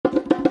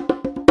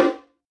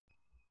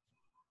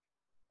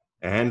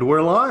And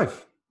we're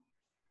live.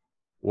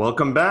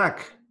 Welcome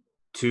back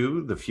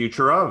to The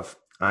Future Of.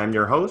 I'm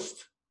your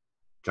host,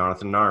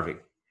 Jonathan Narvey.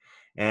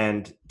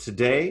 And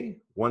today,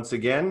 once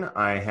again,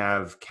 I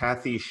have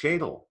Kathy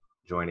Shadle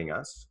joining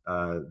us,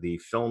 the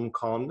film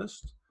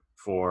columnist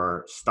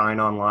for Stein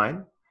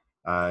Online.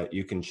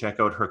 You can check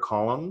out her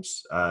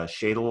columns,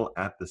 Shadle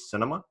at the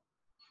Cinema,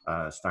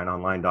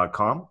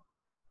 steinonline.com.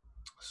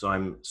 So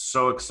I'm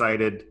so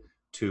excited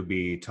to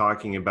be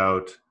talking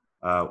about,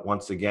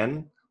 once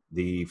again,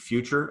 the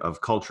future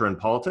of culture and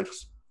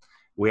politics.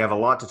 We have a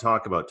lot to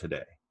talk about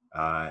today,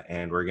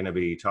 and we're going to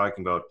be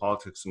talking about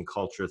politics and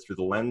culture through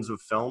the lens of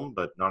film,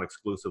 but not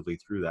exclusively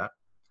through that.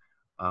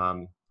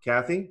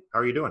 Kathy, how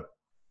are you doing?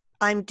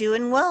 I'm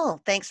doing well.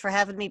 Thanks for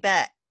having me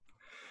back.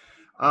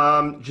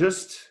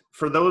 Just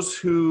for those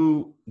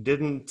who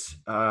didn't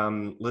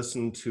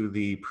listen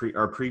to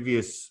our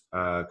previous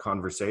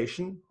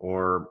conversation,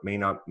 or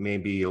may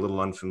be a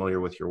little unfamiliar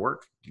with your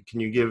work,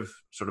 can you give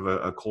sort of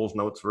a Coles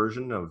Notes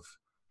version of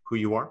who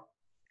you are?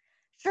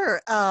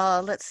 Sure.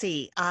 Let's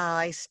see.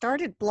 I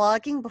started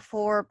blogging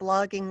before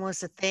blogging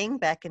was a thing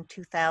back in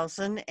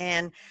 2000,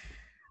 and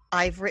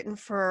I've written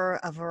for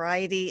a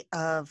variety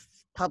of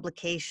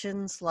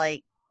publications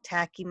like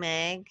Tacky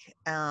Mag.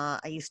 I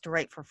used to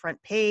write for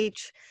Front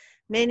Page,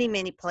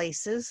 many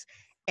places.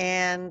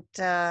 And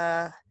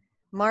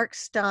Mark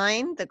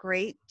Stein, the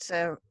great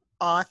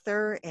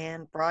author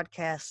and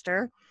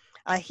broadcaster,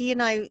 he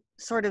and I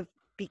sort of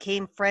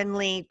became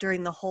friendly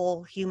during the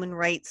whole human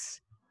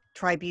rights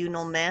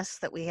tribunal mess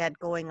that we had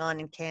going on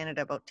in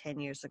Canada about 10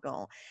 years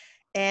ago.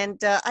 And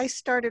I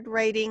started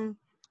writing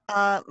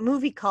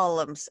movie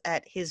columns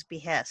at his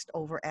behest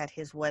over at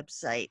his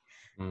website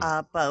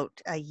about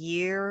a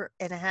year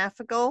and a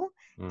half ago.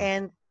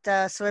 And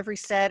so every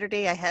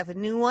Saturday I have a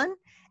new one.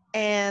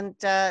 And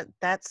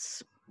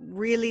that's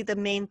really the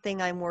main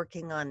thing I'm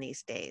working on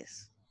these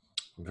days.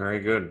 Very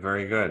good,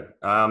 very good.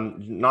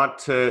 Not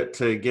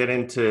to get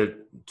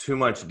into too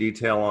much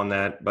detail on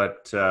that,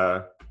 but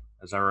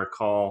as I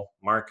recall,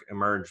 Mark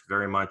emerged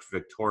very much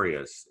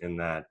victorious in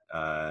that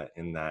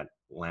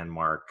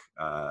landmark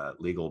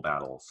legal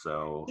battle.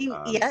 So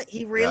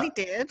he really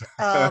did.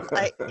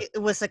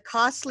 It was a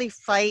costly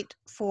fight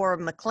for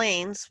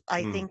Maclean's.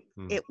 I think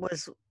it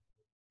was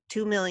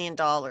 $2 million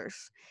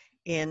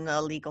in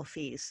legal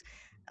fees.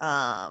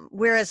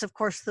 Whereas, of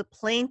course, the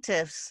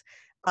plaintiffs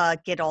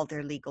get all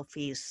their legal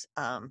fees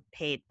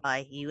paid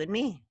by you and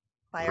me,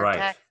 by our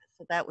taxes.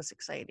 So that was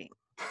exciting.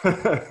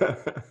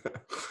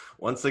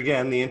 Once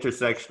again, the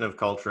intersection of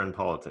culture and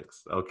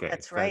politics. Okay.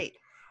 That's right.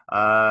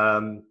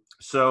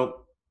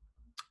 So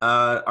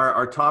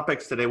our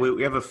topics today,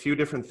 we have a few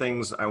different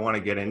things I want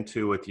to get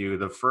into with you.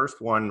 The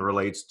first one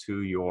relates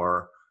to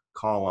your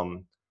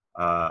column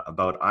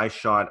about I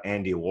Shot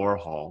Andy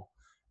Warhol.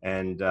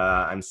 And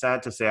I'm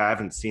sad to say I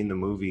haven't seen the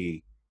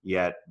movie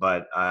yet,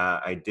 but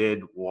I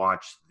did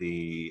watch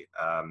the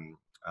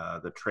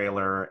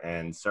trailer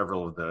and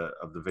several of the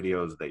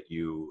videos that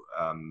you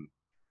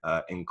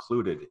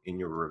included in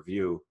your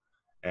review.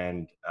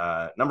 And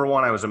number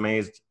one, I was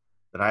amazed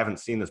that I haven't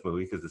seen this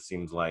movie because it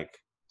seems like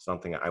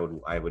something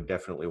I would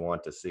definitely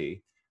want to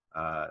see.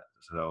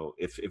 So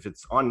if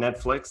it's on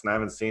Netflix and I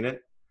haven't seen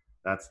it,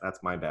 that's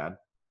my bad.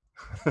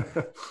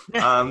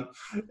 And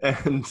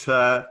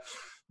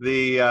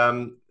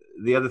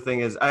the other thing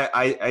is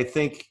I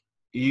think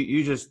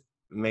you just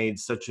made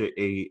such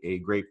a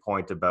great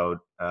point about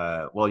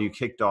you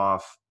kicked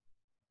off.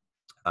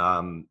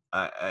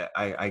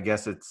 I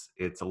guess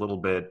it's a little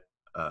bit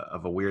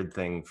of a weird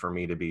thing for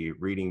me to be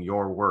reading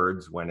your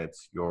words when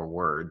it's your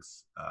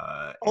words.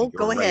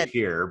 Go ahead.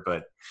 Here,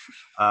 but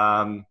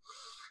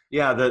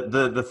yeah,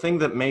 the thing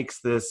that makes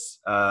this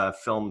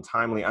film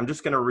timely. I'm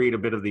just going to read a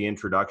bit of the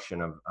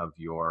introduction of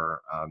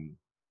your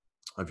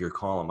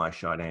column. I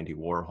Shot Andy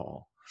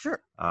Warhol.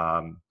 Sure.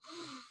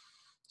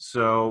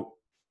 So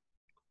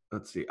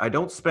let's see. I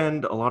don't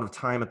spend a lot of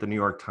time at the New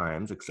York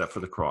Times except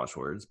for the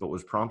crosswords, but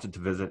was prompted to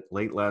visit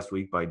late last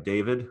week by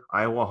David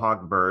Iowa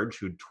Hawk Burge,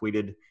 who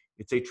tweeted,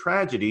 "It's a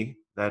tragedy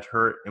that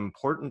her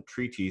important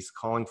treatise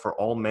calling for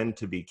all men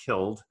to be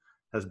killed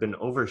has been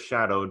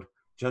overshadowed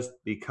just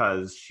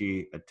because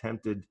she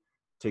attempted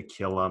to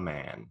kill a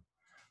man."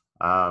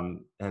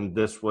 And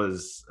this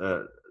was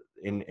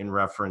in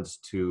reference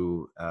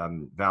to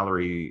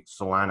Valerie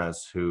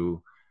Solanas,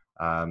 who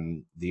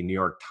the New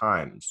York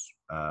Times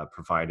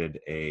provided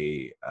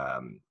an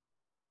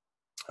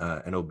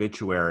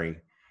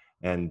obituary,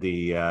 and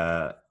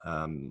this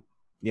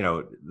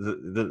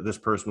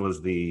person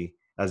was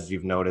as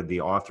you've noted,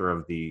 the author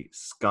of the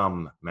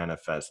Scum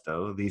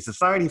Manifesto, the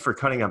Society for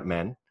Cutting Up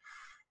Men.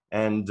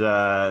 And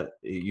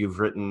you've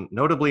written,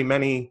 notably,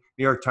 many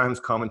New York Times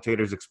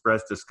commentators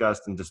expressed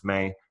disgust and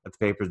dismay at the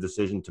paper's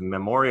decision to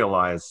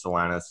memorialize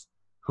Solanas.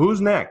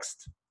 Who's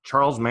next?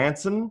 Charles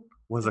Manson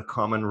was a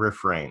common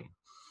refrain.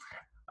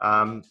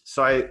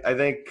 So I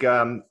think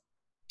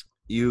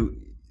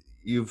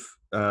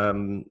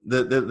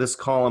this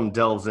column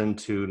delves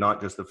into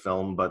not just the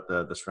film, but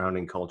the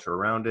surrounding culture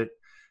around it.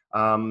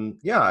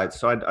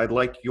 So I'd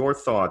like your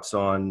thoughts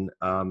on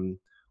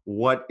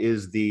what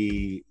is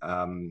the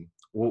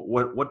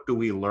what do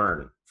we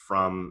learn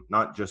from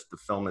not just the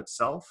film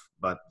itself,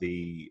 but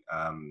the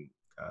uh,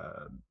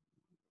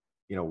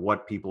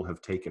 what people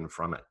have taken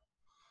from it?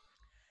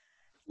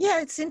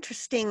 Yeah, it's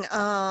interesting.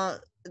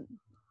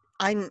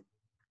 I'm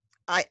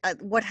I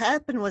what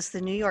happened was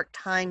the New York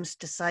Times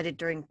decided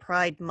during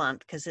Pride Month,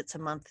 because it's a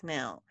month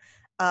now,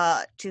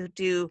 to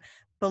do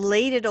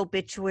belated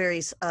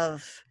obituaries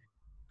of,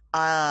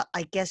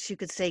 I guess you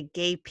could say,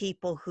 gay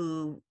people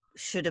who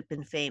should have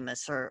been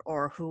famous,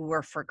 or who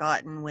were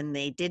forgotten when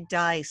they did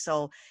die.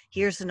 So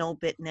here's an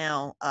obit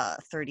now,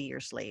 30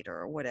 years later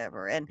or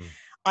whatever. And Mm.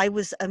 I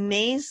was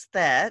amazed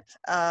that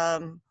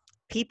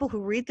people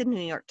who read the New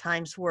York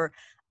Times were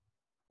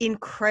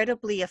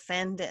incredibly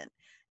offended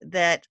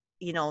that,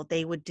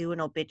 they would do an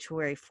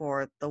obituary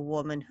for the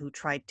woman who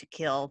tried to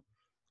kill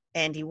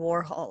Andy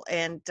Warhol.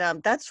 And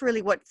that's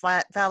really what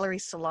Valerie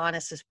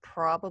Solanas is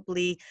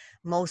probably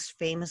most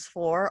famous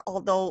for,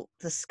 although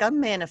the Scum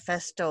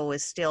Manifesto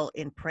is still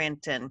in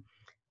print and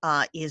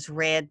is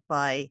read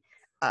by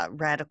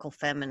radical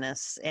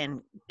feminists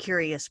and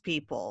curious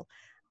people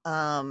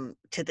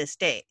to this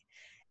day.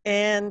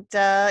 And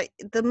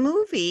the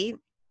movie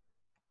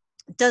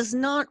does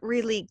not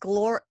really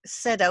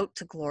set out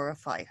to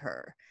glorify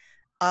her.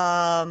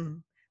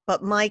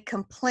 But my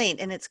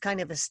complaint, and it's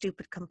kind of a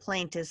stupid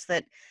complaint, is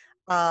that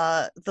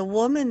the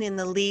woman in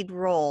the lead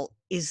role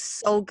is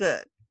so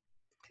good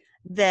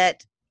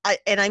that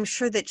and I'm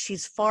sure that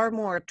she's far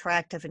more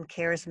attractive and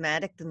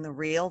charismatic than the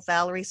real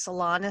Valerie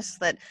Solanas,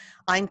 that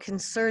I'm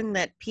concerned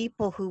that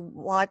people who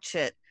watch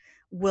it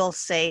will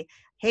say,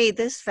 hey,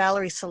 this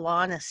Valerie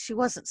Solanas, she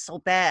wasn't so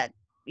bad,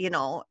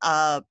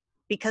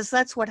 because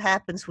that's what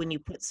happens when you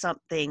put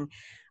something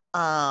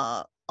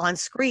on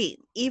screen.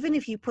 Even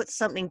if you put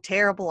something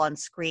terrible on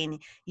screen,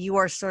 you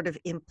are sort of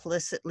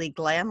implicitly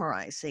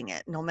glamorizing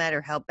it, no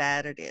matter how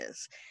bad it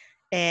is.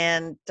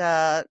 And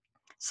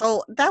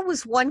so that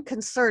was one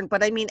concern.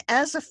 But I mean,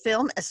 as a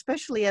film,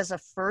 especially as a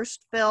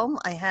first film,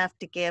 I have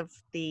to give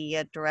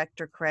the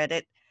director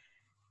credit.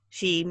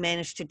 She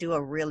managed to do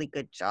a really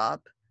good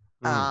job.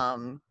 Mm.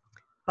 Um,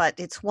 but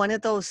it's one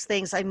of those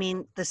things. I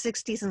mean, the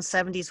 60s and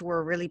 70s were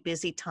a really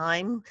busy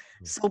time,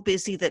 so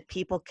busy that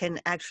people can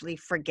actually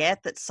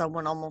forget that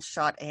someone almost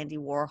shot Andy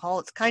Warhol.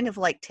 It's kind of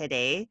like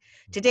today.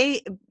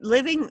 Today,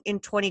 living in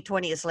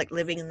 2020 is like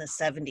living in the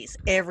 70s.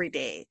 Every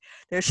day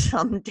there's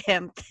some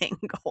damn thing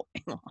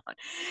going on,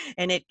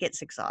 and it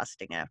gets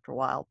exhausting after a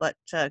while. But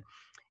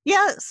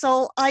yeah,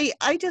 so I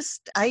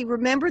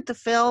remembered the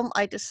film.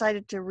 I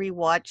decided to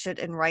rewatch it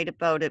and write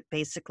about it,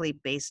 basically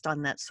based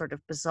on that sort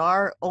of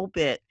bizarre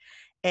obit.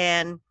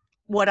 And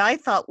what I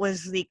thought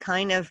was the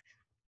kind of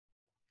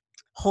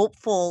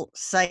hopeful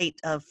sight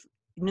of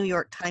New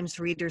York Times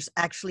readers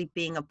actually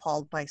being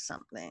appalled by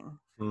something.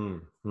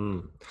 Mm,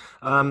 mm.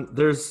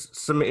 There's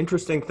some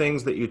interesting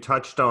things that you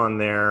touched on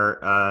there.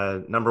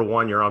 Number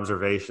one, your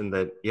observation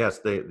that yes,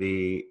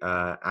 the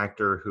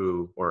actor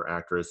who or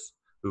actress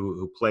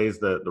who plays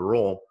the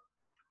role.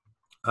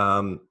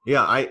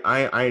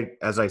 Yeah,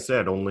 as I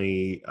said,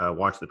 only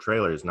watched the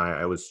trailers, and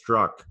I was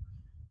struck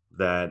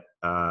that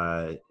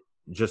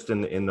just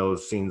in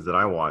those scenes that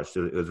I watched,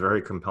 it was a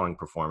very compelling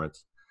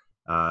performance.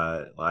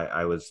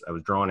 I was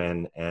drawn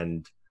in,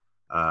 and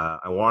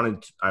I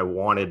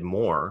wanted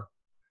more.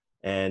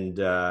 And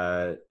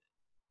I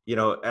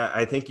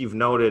think you've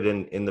noted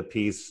in the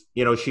piece,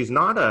 she's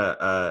not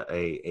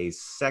a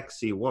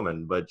sexy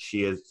woman, but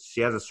she has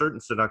a certain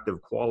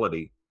seductive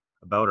quality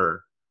about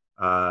her.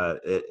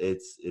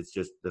 It's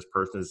just this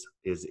person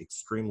is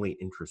extremely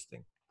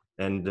interesting,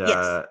 and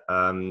Yes.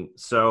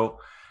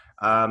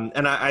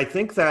 and I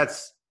think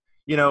that's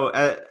you know.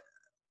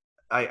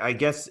 I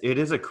guess it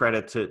is a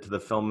credit to the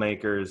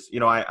filmmakers.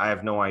 I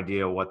have no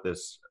idea what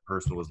this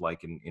person was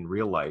like in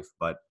real life,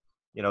 but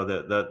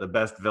the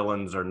best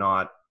villains are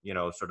not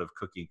sort of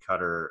cookie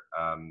cutter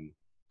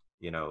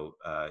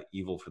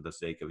evil for the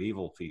sake of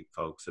evil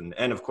folks,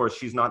 and of course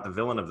she's not the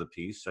villain of the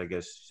piece.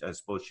 I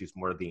suppose she's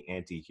more the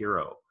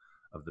anti-hero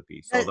of the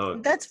piece, although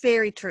That's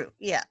very true.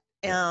 Yeah.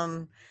 yeah.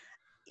 Um,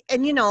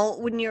 and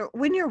when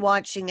you're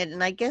watching it,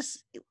 and I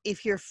guess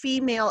if you're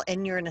female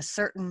and you're in a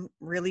certain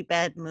really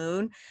bad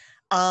mood,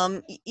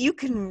 you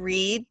can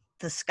read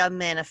the Scum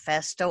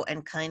Manifesto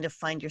and kind of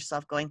find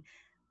yourself going,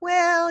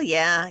 well,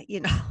 yeah,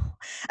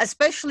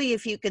 especially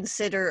if you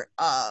consider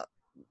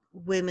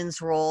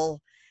women's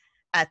role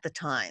at the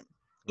time.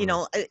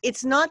 Mm,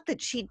 It's not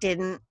that she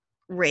didn't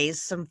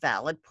raise some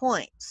valid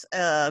points,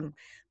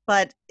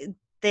 but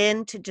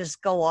then to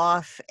just go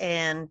off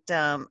and,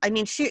 I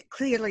mean, she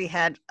clearly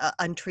had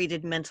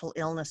untreated mental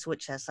illness,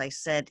 which, as I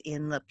said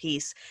in the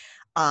piece,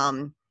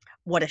 um,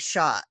 what a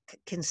shock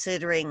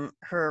considering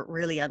her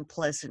really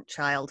unpleasant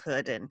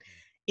childhood. And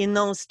in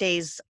those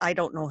days, I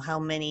don't know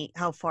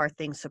how far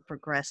things have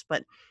progressed,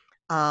 but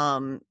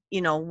when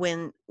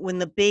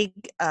the big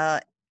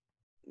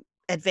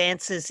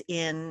advances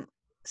in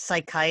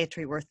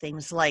psychiatry were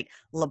things like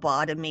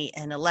lobotomy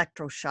and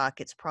electroshock,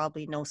 it's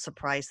probably no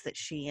surprise that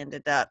she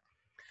ended up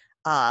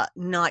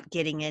not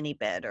getting any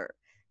better.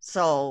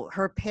 So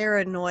her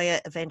paranoia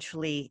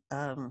eventually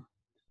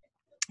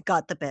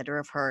got the better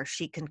of her.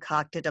 She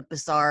concocted a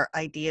bizarre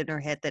idea in her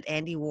head that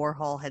Andy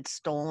Warhol had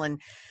stolen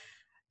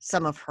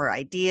some of her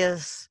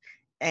ideas,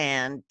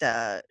 and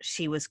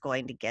she was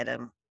going to get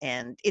him.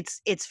 And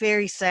it's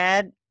very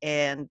sad,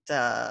 and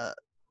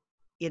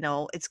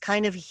it's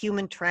kind of a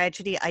human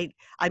tragedy.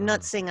 I'm not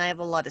Mm. saying I have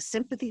a lot of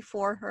sympathy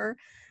for her,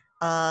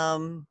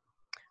 um,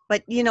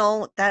 but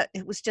that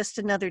it was just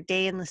another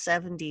day in the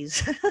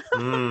 70s.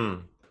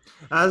 Mm.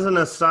 As an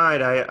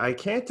aside, I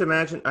can't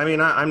imagine. I mean,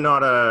 I'm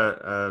not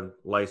a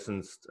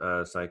licensed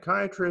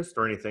psychiatrist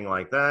or anything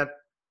like that,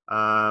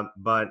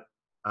 but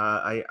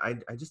I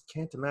just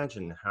can't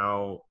imagine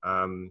how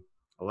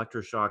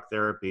electroshock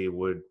therapy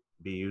would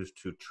be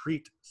used to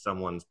treat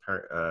someone's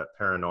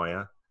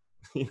paranoia.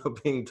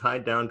 Being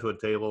tied down to a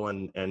table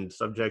and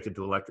subjected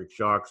to electric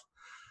shocks.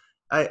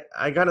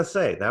 I gotta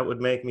say that would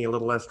make me a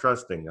little less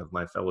trusting of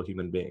my fellow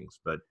human beings,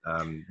 but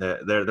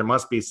there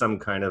must be some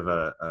kind of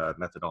a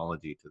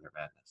methodology to their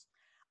madness.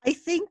 I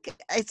think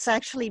it's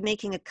actually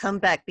making a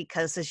comeback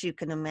because, as you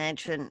can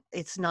imagine,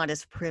 it's not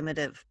as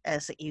primitive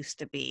as it used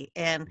to be.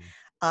 And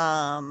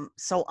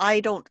so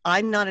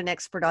I'm not an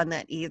expert on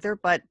that either,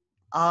 but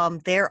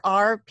there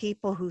are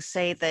people who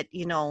say that,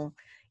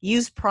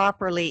 used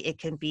properly, it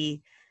can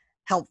be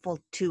helpful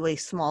to a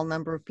small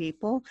number of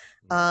people.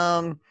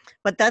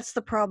 But that's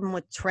the problem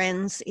with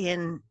trends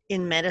in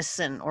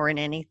medicine or in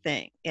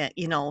anything.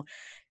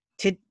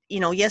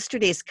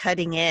 Yesterday's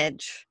cutting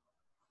edge,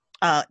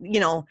 uh, you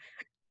know,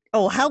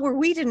 oh, how were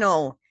we to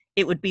know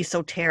it would be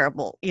so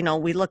terrible?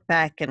 We look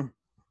back and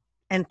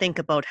think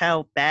about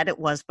how bad it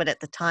was, but at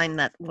the time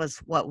that was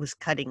what was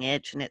cutting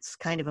edge. And it's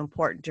kind of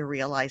important to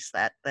realize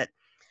that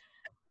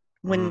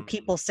when Mm.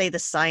 people say the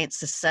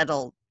science is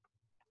settled,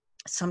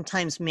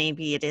 sometimes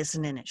maybe it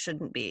isn't and it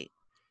shouldn't be.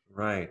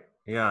 Right.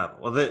 Yeah.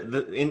 Well,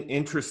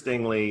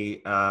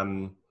 interestingly,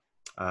 I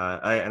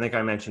think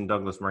I mentioned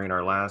Douglas Murray in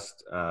our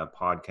last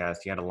podcast.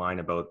 He had a line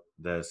about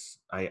this.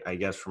 I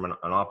guess from an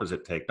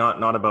opposite take,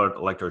 not about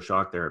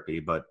electroshock therapy,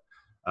 but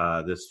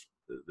this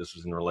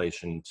was in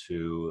relation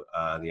to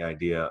the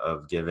idea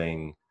of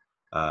giving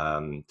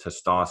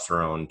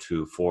testosterone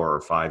to 4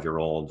 or 5 year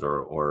olds,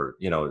 or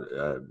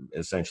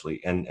essentially,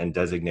 and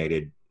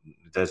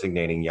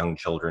designating young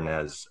children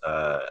as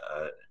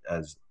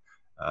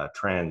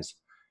trans.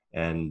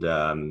 And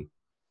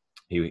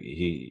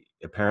he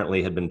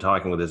apparently had been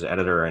talking with his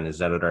editor, and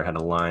his editor had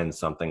a line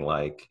something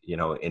like,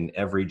 in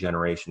every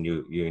generation,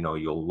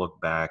 you'll look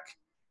back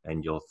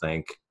and you'll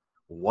think,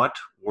 what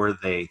were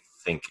they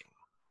thinking?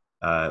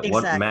 What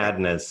Exactly.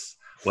 madness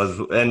was?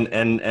 And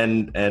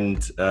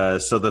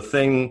so the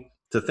thing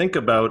to think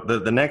about,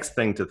 the next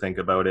thing to think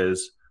about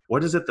is,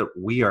 what is it that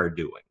we are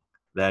doing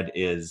that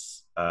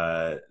is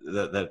that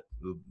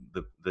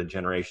the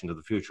generation of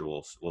the future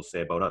will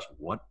say about us?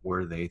 What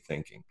were they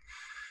thinking?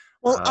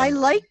 Well, I Um,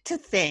 like to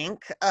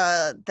think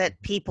that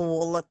people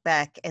will look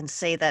back and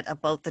say that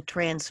about the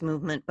trans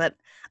movement, but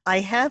I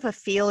have a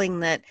feeling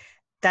that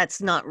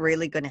that's not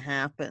really going to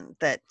happen,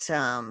 that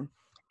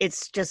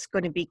it's just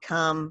going to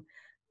become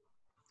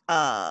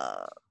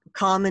uh,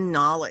 common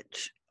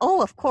knowledge.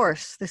 Oh, of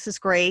course, this is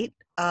great,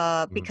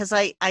 mm, because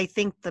I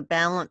think the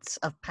balance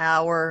of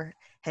power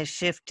has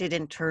shifted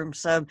in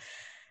terms of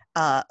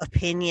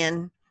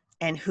opinion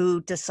and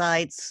who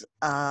decides,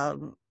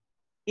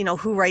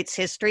 who writes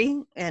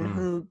history and mm,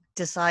 who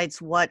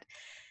decides what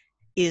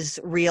is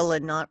real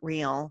and not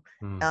real.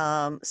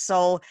 mm.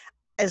 So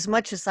as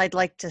much as I'd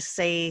like to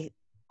say,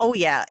 oh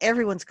yeah,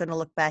 everyone's going to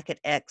look back at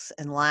X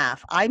and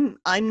laugh, I'm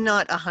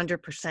not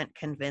 100%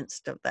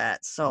 convinced of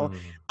that. So Mm.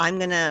 I'm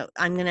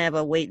gonna have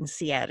a wait and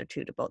see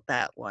attitude about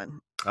that one.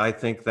 I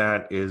think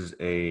that is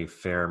a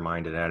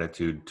fair-minded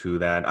attitude to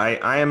that.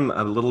 I am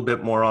a little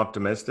bit more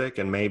optimistic,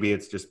 and maybe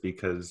it's just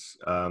because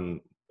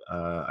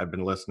I've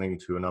been listening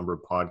to a number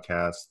of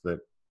podcasts that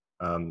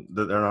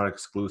they're not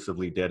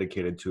exclusively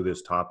dedicated to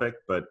this topic,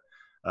 but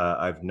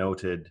I've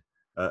noted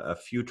a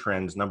few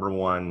trends. Number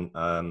one,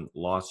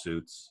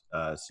 lawsuits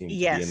seem to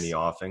be in the Yes.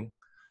 offing,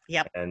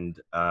 Yep.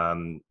 and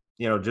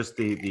just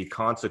the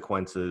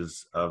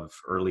consequences of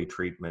early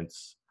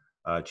treatments,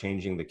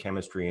 changing the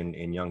chemistry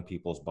in young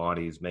people's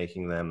bodies,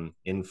 making them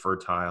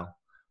infertile,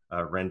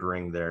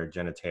 rendering their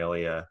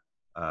genitalia,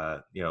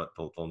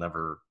 they'll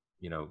never,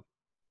 uh,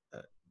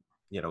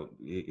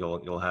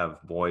 you'll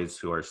have boys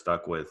who are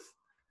stuck with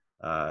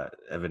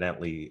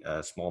evidently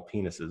small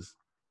penises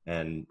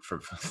and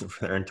for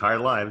their entire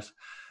lives.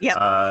 Yep.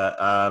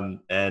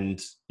 And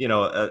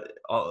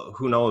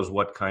who knows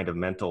what kind of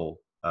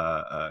mental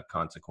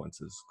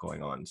consequences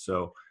going on.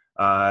 So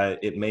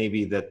it may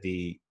be that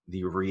the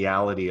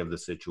reality of the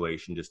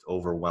situation just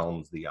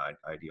overwhelms the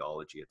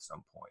ideology at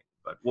some point,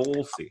 but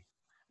we'll see.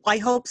 I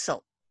hope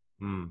so.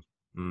 Mm,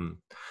 mm.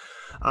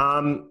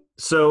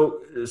 So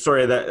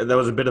sorry, that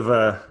was a bit of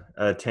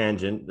a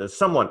tangent,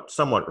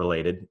 somewhat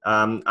related.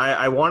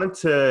 I wanted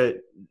to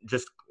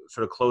just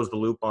sort of close the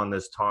loop on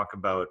this talk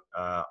about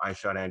I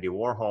Shot Andy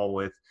Warhol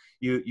with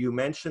you. You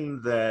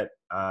mentioned that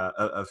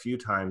a few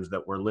times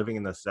that we're living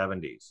in the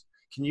 70s.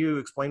 Can you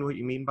explain what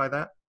you mean by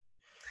that?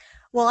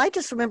 Well, I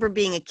just remember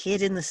being a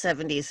kid in the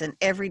 70s, and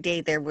every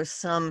day there was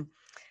some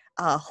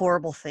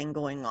horrible thing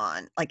going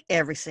on, like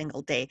every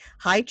single day.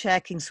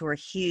 Hijackings were a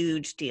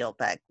huge deal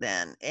back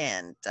then,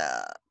 and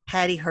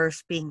Patty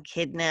Hearst being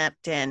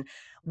kidnapped, and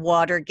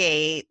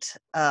Watergate,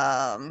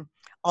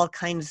 all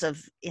kinds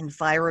of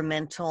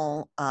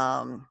environmental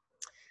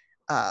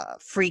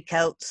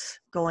freakouts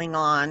going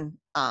on.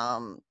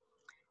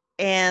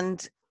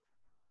 And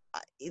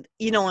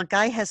a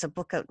guy has a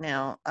book out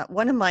now.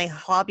 One of my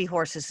hobby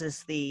horses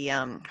is the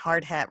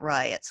Hard Hat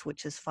Riots,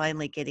 which is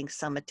finally getting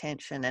some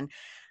attention. And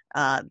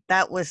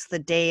that was the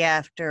day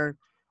after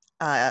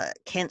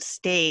Kent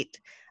State.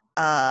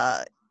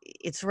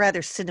 It's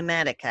rather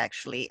cinematic,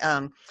 actually.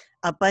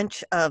 A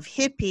bunch of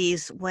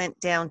hippies went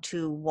down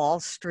to Wall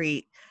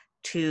Street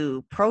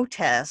to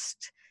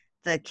protest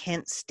the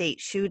Kent State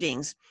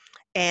shootings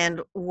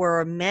and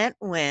were met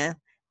with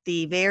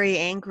the very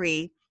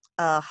angry,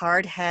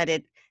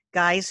 hard-hatted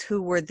guys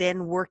who were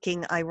then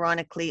working,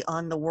 ironically,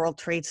 on the World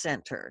Trade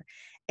Center.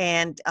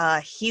 And a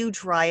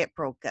huge riot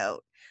broke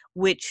out,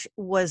 which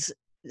was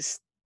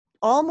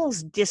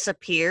almost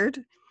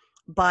disappeared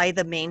by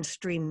the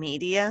mainstream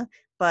media.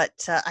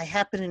 But I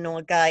happen to know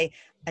a guy,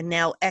 a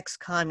now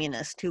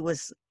ex-communist, who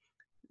was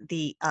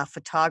the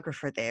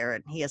photographer there,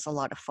 and he has a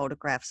lot of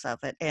photographs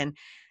of it. And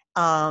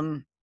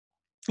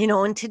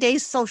in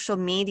today's social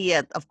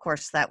media, of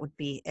course, that would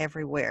be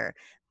everywhere.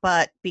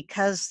 But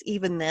because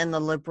even then the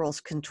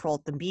liberals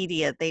controlled the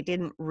media, they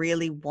didn't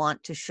really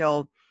want to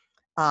show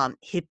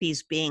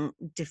hippies being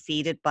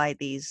defeated by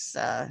these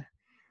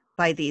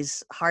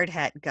hard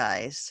hat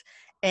guys,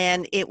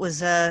 and it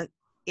was an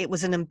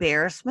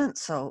embarrassment.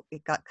 So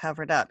it got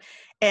covered up,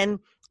 and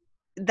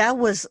that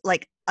was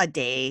like a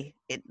day.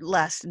 It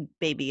lasted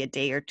maybe a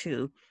day or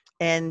two.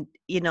 And,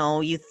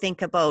 you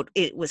think about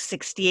it was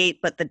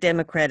 68, but the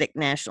Democratic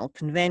National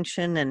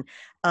Convention and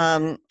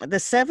the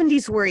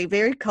 70s were a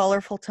very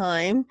colorful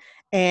time.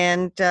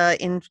 And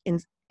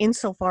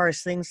insofar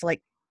as things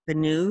like the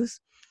news,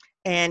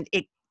 and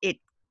it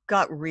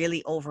got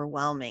really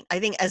overwhelming. I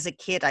think as a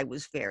kid, I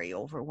was very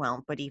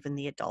overwhelmed, but even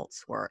the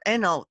adults were.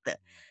 And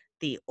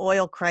the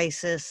oil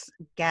crisis,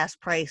 gas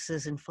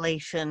prices,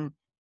 inflation,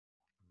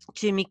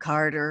 Jimmy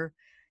Carter,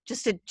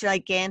 just a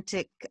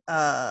gigantic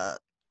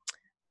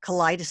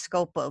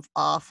kaleidoscope of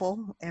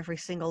awful every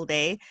single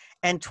day.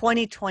 And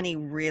 2020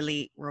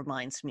 really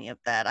reminds me of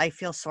that. I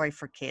feel sorry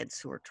for kids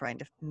who are trying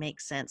to make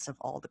sense of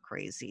all the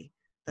crazy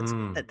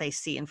that they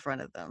see in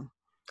front of them.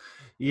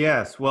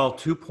 Yes. Well,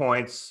 2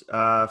 points.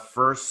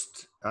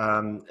 First,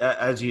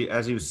 as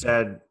you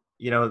said,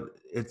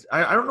 it's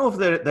I don't know if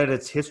that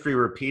it's history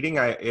repeating.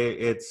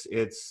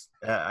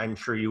 I'm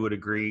sure you would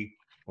agree,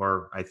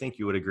 or I think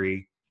you would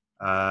agree.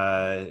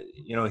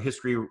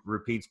 History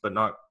repeats, but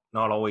not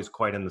always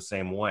quite in the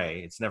same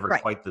way. It's never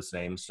Right. quite the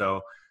same.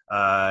 So,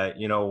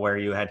 where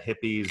you had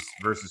hippies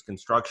versus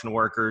construction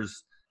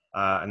workers.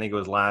 I think it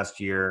was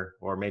last year,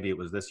 or maybe it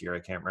was this year. I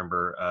can't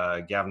remember.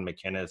 Gavin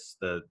McInnes,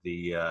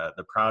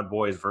 the Proud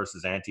Boys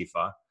versus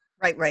Antifa,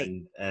 Right.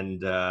 and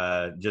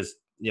just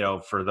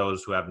for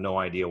those who have no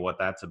idea what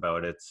that's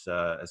about, it's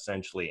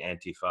essentially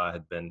Antifa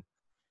had been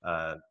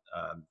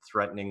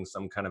threatening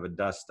some kind of a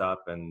dust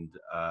up, and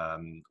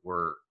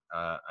were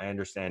I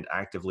understand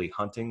actively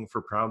hunting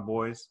for Proud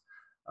Boys.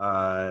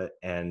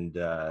 And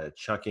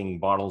chucking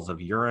bottles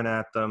of urine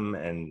at them,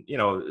 and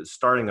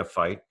starting a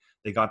fight.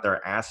 They got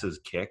their asses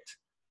kicked.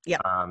 Yeah.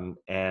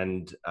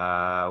 And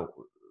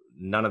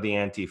none of the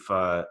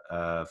Antifa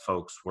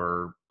folks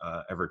were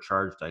ever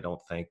charged, I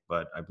don't think,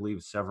 but I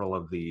believe several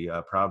of the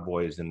Proud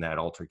Boys in that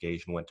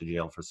altercation went to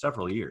jail for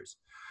several years.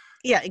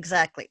 Yeah,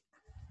 exactly.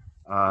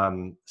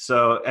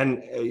 So,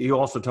 and you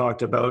also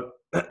talked about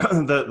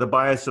the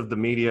bias of the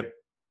media.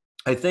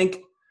 I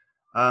think,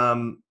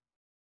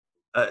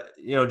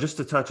 just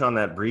to touch on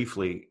that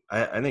briefly,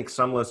 I think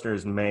some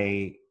listeners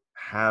may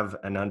have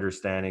an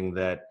understanding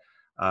that,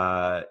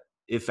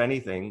 if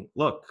anything,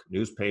 look,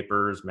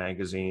 newspapers,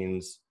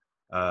 magazines,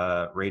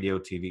 radio,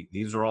 TV,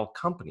 these are all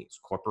companies,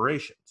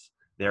 corporations.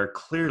 They're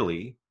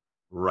clearly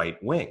right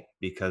wing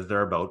because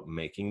they're about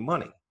making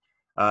money.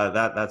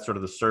 That's sort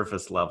of the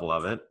surface level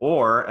of it.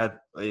 Or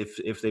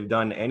if they've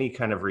done any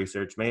kind of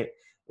research,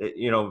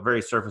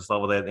 very surface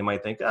level, they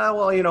might think,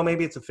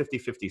 maybe it's a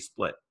 50-50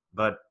 split.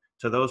 But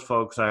to those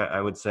folks, I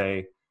would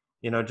say,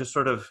 just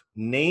sort of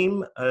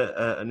name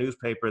a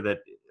newspaper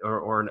that,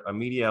 or a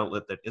media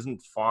outlet that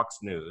isn't Fox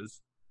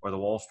News or the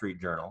Wall Street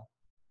Journal.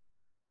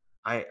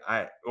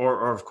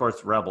 Or of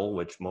course Rebel,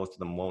 which most of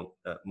them won't.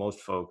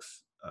 Most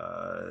folks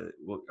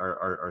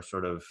are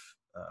sort of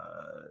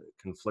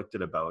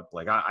conflicted about.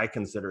 Like I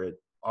consider it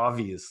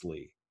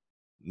obviously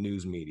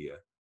news media,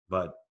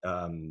 but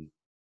a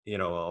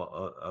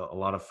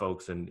lot of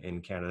folks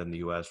in Canada and the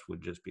U.S.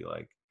 would just be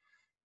like,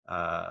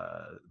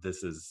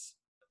 this is.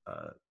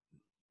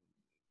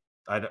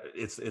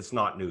 It's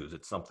not news.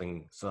 It's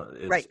something. So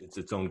it's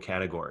its own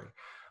category.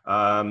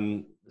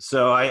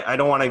 So I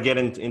don't want to get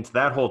into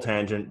that whole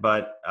tangent,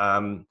 but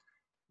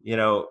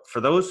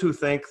For those who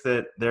think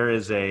that there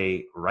is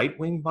a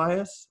right-wing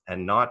bias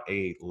and not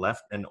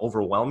an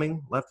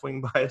overwhelming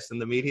left-wing bias in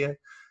the media,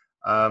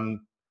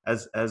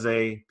 as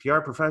a PR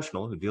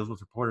professional who deals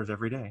with reporters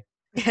every day,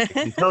 I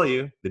can tell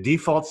you the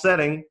default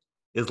setting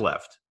is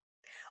left.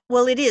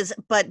 Well, it is,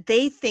 but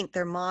they think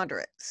they're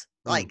moderates.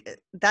 Mm.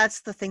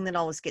 That's the thing that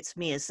always gets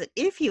me, is that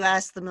if you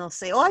ask them, they'll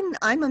say, "Oh,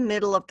 I'm a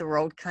middle of the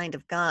road kind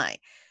of guy,"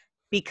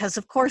 because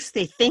of course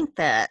they think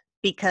that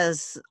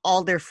because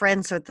all their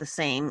friends are the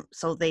same,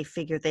 so they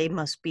figure they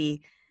must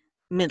be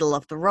middle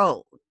of the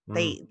road.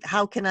 Mm.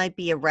 How can I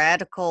be a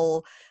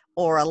radical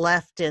or a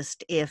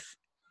leftist if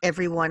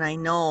everyone I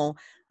know,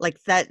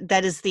 like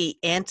that is the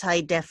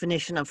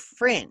anti-definition of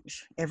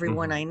fringe,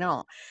 everyone Mm-hmm. I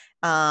know.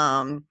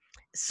 Um,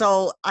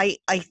 so I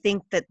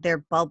think that their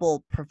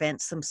bubble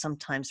prevents them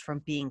sometimes from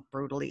being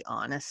brutally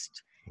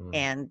honest. Mm.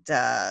 And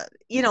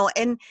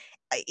and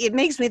it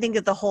makes me think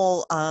of the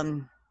whole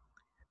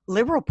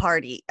Liberal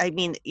Party. I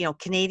mean,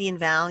 Canadian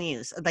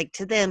values, like,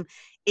 to them,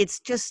 it's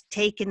just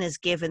taken as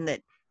given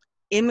that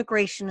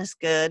immigration is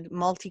good,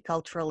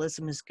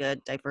 multiculturalism is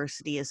good,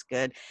 diversity is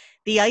good.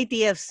 The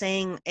idea of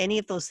saying any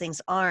of those things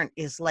aren't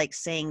is like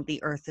saying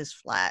the earth is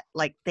flat.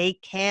 Like, they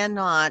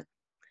cannot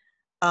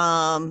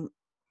um,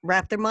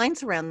 wrap their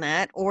minds around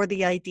that, or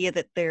the idea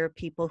that there are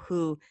people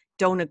who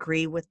don't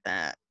agree with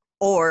that,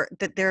 or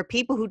that there are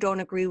people who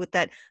don't agree with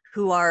that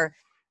who are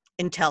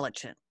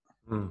intelligent.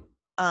 Mm.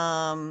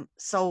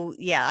 So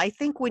yeah, I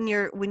think when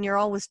you're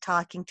always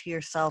talking to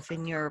yourself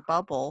in your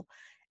bubble,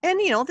 and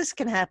this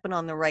can happen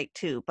on the right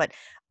too, but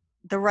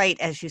the right,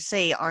 as you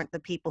say, aren't the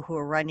people who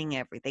are running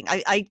everything.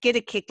 I get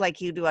a kick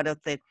like you do out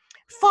of the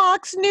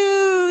Fox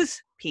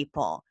News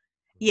people.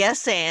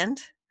 Yes,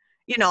 and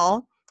you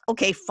know,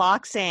 okay,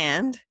 Fox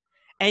and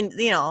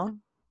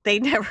they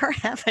never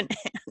have an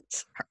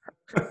answer.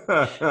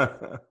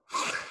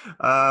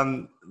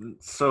 um,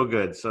 so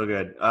good, so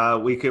good.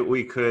 We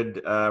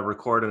could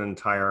record an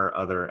entire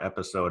other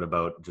episode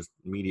about just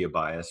media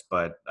bias,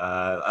 but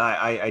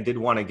I did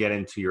want to get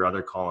into your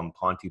other column,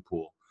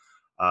 Pontypool.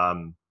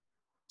 Um,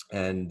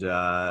 and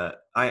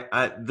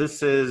I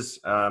this is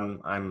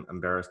I'm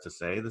embarrassed to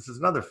say this is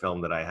another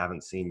film that I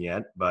haven't seen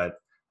yet, but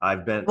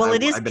Well,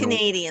 it is I've been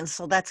Canadian,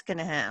 so that's going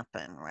to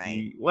happen,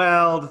 right?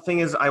 well, the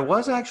thing is, I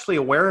was actually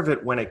aware of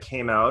it when it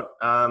came out,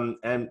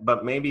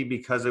 but maybe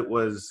because it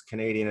was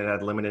Canadian, it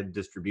had limited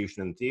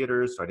distribution in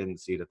theaters, so I didn't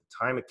see it at the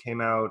time it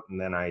came out,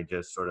 and then I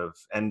just sort of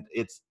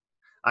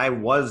I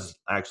was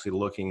actually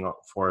looking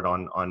for it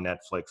on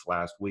Netflix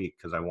last week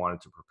because I wanted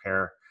to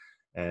prepare,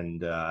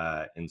 and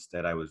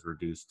instead I was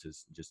reduced to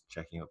just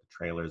checking out the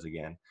trailers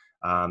again.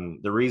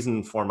 The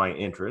reason for my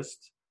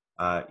interest.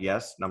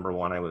 Yes, number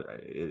one,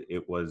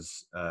 it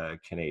was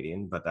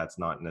Canadian, but that's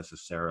not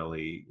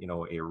necessarily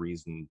a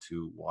reason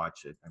to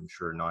watch it. I'm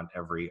sure not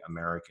every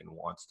American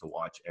wants to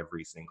watch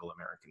every single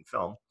American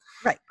film.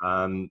 Right.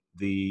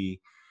 The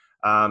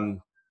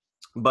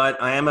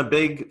But I am a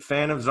big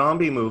fan of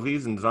zombie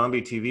movies and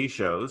zombie TV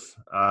shows.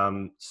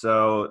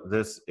 So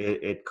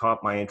it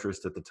caught my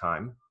interest at the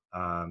time.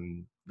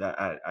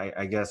 That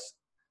I guess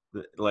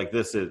like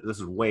this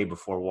is way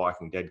before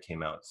Walking Dead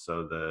came out.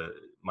 So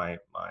I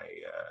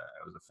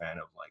was a fan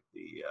of like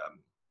the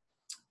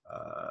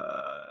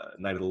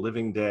Night of the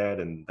Living Dead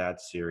and that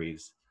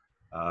series.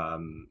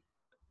 Um,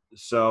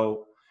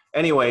 so,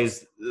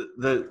 anyways,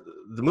 the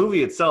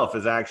movie itself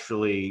is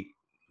actually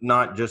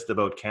not just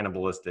about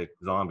cannibalistic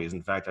zombies.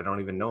 In fact, I don't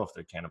even know if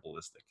they're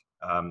cannibalistic.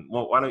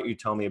 Well, why don't you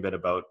tell me a bit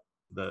about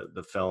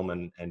the film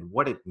and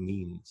what it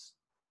means?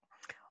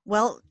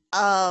 Well,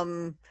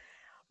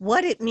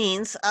 what it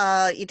means,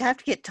 you'd have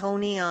to get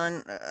Tony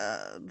on,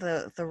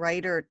 the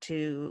writer,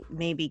 to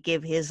maybe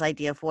give his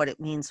idea of what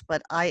it means.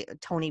 But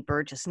Tony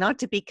Burgess, not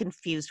to be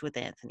confused with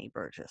Anthony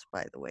Burgess,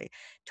 by the way.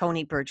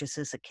 Tony Burgess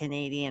is a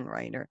Canadian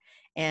writer,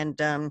 and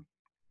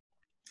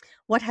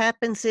what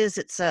happens is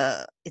it's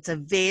a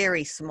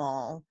very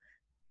small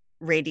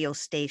radio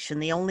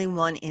station, the only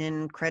one in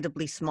an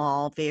incredibly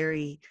small,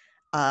 very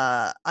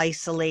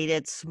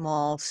isolated,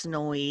 small,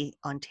 snowy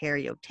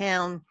Ontario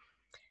town.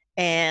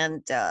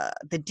 And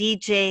the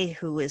DJ,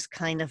 who is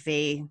kind of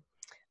a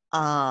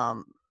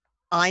um,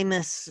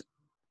 Imus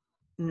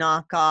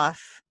knockoff,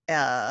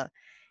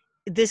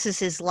 this is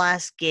his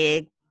last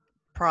gig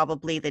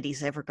probably that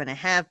he's ever going to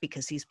have,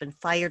 because he's been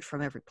fired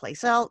from every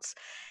place else.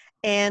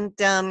 And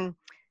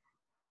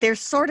they're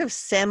sort of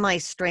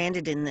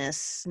semi-stranded in this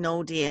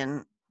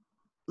snowed-in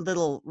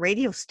little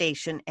radio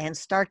station, and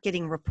start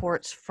getting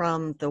reports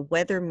from the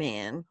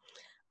weatherman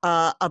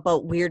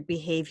about weird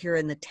behavior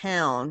in the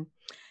town.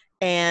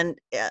 And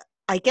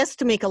I guess,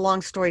 to make a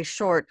long story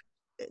short,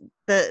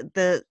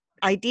 the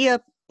idea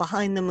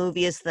behind the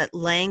movie is that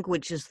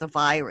language is the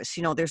virus.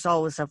 There's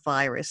always a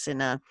virus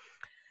in a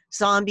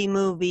zombie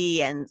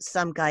movie, and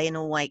some guy in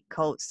a white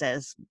coat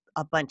says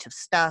a bunch of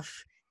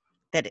stuff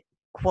that,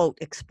 quote,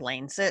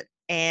 explains it.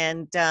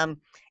 And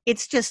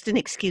it's just an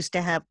excuse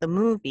to have the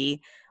movie.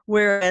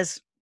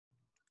 Whereas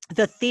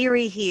the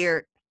theory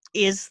here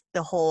is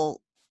the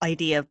whole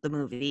idea of the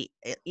movie.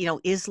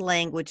 Is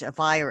language a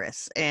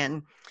virus?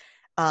 And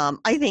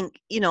I think,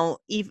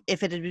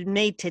 if it had been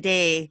made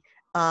today,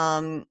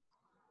 um,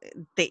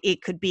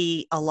 it could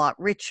be a lot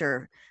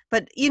richer.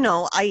 But,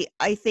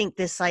 I think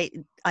this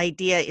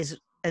idea is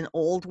an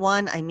old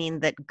one. I mean,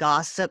 that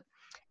gossip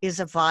is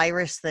a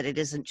virus, that it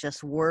isn't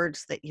just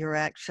words, that you're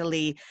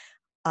actually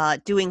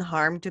doing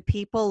harm to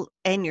people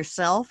and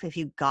yourself if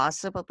you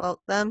gossip about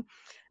them.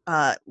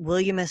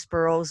 William S.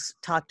 Burroughs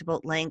talked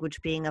about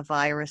language being a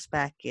virus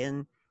back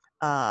in,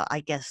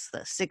 I guess, the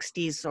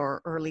 60s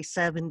or early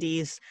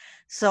 70s.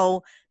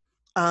 So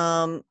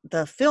the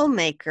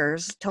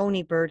filmmakers,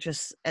 Tony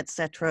Burgess,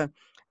 etc.,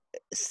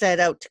 set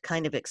out to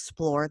kind of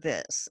explore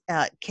this.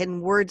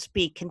 Can words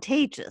be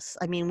contagious?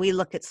 I mean, we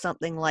look at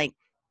something like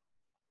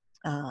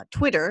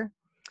Twitter,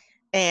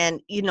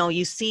 and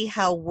you see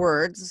how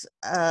words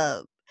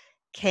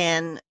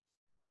can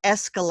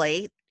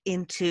escalate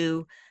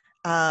into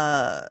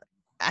uh,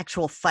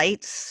 actual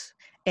fights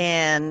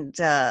and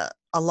a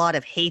lot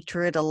of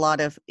hatred, a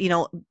lot of,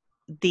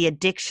 the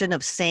addiction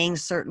of saying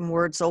certain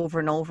words over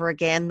and over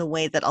again, the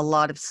way that a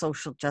lot of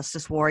social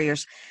justice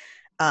warriors,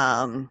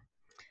 um,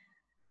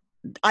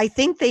 I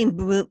think they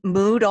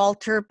mood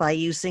alter by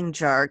using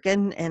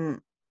jargon.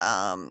 And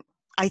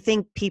I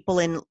think people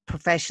in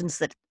professions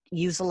that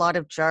use a lot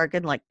of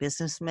jargon, like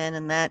businessmen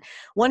and that,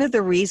 one of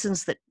the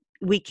reasons that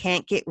we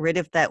can't get rid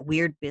of that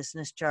weird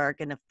business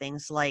jargon of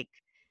things like,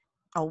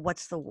 oh,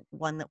 what's the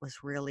one that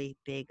was really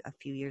big a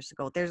few years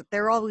ago?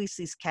 There are always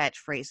these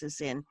catchphrases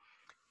in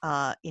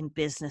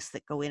business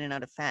that go in and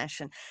out of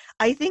fashion.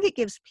 I think it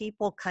gives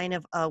people kind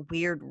of a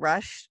weird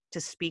rush to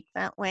speak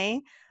that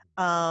way.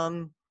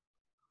 Um,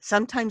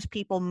 Sometimes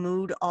people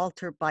mood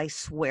alter by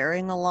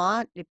swearing a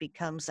lot. It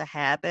becomes a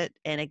habit,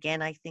 and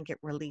again, I think it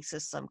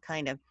releases some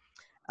kind of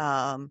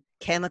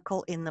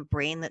chemical in the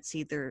brain that's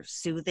either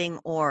soothing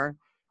or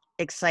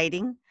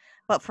exciting.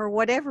 But for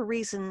whatever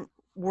reason,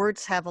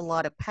 words have a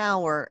lot of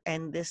power,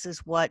 and this is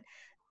what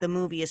the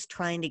movie is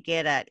trying to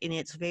get at in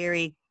its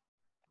very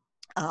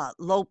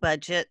low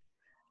budget,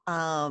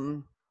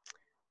 um,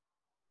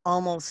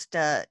 almost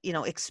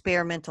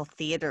experimental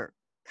theater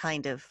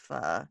kind of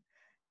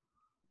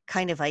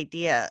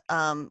idea.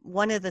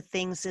 One of the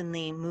things in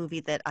the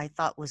movie that I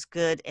thought was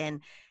good,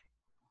 and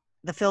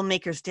the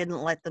filmmakers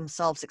didn't let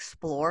themselves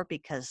explore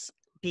because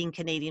being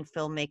Canadian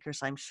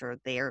filmmakers, I'm sure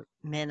they're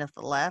men of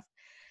the left,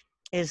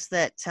 is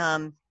that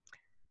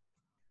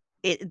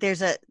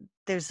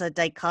there's a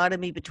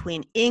dichotomy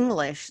between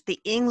English. The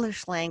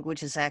English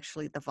language is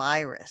actually the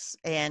virus,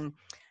 and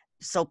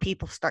so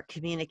people start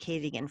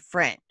communicating in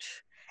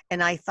French.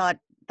 And I thought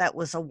that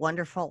was a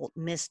wonderful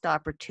missed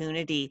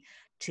opportunity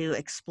to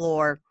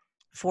explore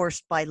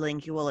forced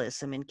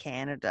bilingualism in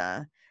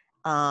Canada.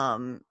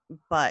 Um,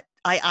 but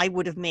I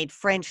would have made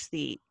French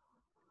the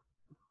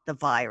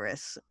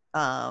virus,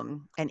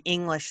 and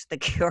English the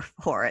cure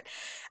for it,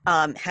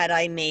 had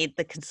I made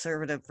the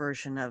conservative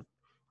version of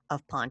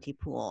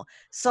Pontypool.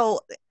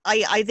 So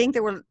I think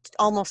there were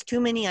almost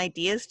too many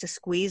ideas to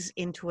squeeze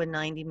into a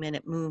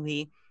 90-minute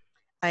movie,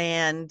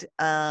 and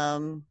a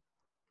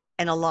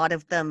lot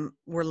of them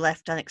were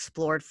left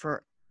unexplored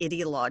for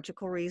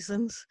ideological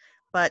reasons.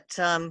 But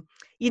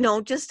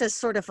just as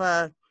sort of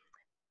a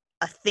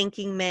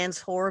thinking man's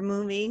horror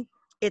movie,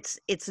 it's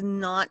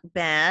not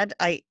bad.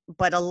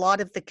 But a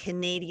lot of the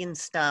Canadian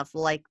stuff,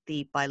 like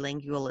the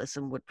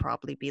bilingualism, would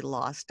probably be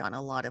lost on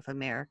a lot of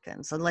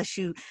Americans unless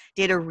you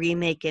did a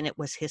remake and it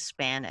was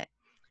Hispanic,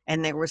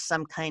 and there was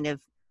some kind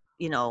of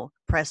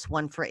press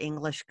one for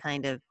English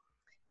kind of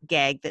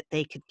gag that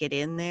they could get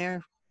in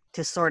there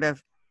to sort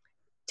of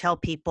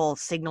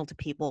signal to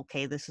people,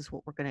 okay, this is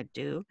what we're going to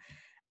do.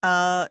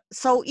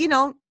 So,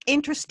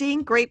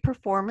 interesting, great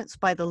performance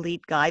by the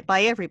lead guy,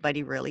 by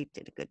everybody really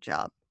did a good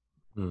job.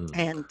 Hmm.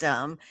 And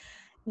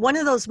one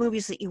of those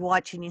movies that you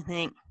watch and you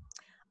think,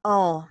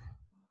 oh,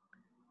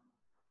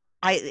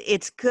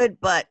 it's good,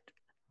 but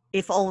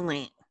if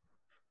only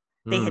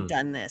they had Hmm.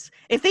 done this,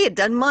 if they had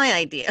done my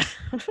idea.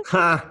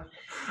 Ha!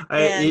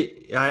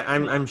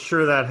 And I'm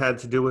sure that had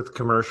to do with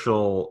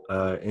commercial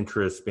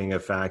interest being a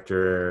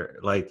factor.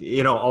 Like,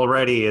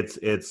 already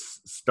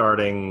it's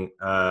starting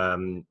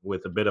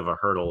with a bit of a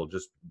hurdle,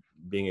 just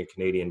being a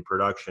Canadian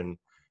production,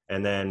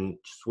 and then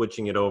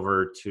switching it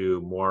over to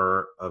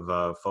more of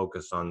a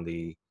focus on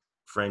the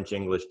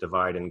French-English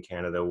divide in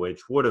Canada,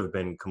 which would have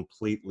been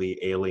completely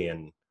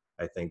alien,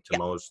 I think, to yeah,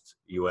 most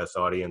U.S.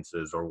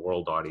 audiences or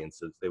world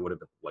audiences. They would have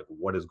been like,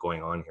 "What is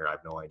going on here? I have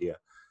no idea."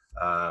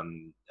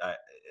 Um,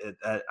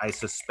 I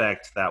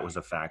suspect that was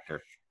a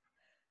factor.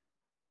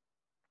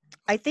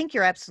 I think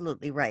you're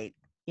absolutely right,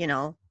 you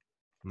know.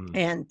 Hmm.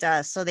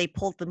 And so they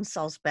pulled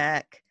themselves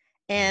back.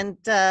 And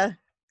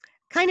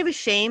kind of a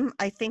shame.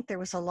 I think there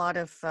was a lot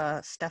of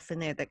stuff in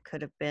there that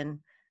could have been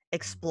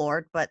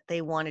explored, but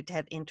they wanted to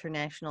have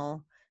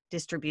international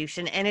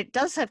distribution, and it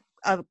does have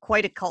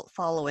quite a cult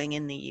following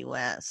in the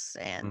U.S.,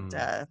 and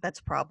Hmm. that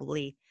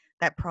probably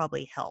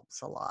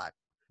helps a lot.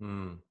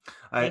 Hmm.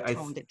 They I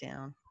toned it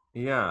down.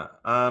 Yeah.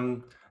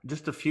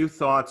 Just a few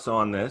thoughts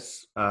on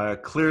this.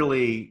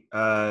 Clearly,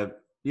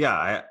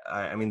 yeah.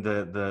 I mean,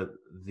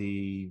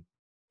 the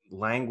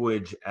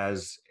language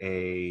as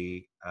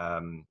a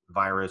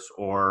virus,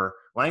 or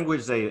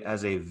language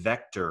as a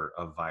vector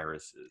of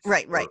viruses,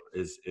 Right, or right.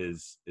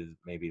 is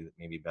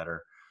maybe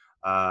better.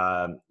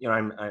 I'm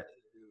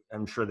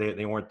sure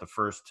they weren't the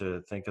first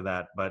to think of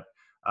that, but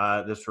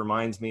this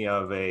reminds me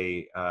of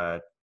a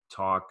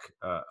talk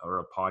or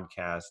a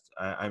podcast.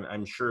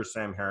 I'm sure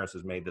Sam Harris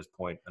has made this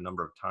point a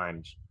number of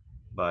times,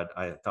 but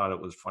I thought it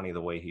was funny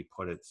the way he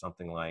put it.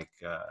 Something like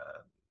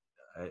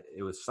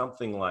it was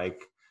something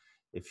like,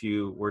 if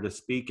you were to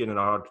speak in an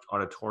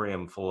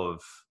auditorium full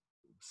of,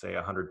 say,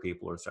 100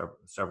 people or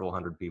several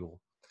hundred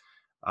people,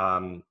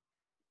 um,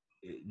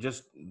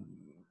 just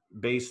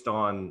based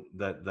on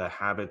the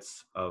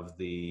habits of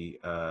the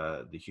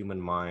human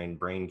mind,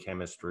 brain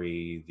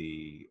chemistry,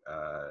 the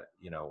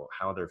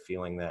how they're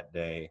feeling that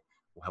day,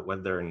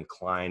 whether they're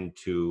inclined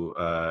to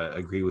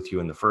agree with you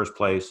in the first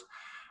place,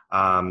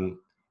 um,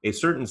 a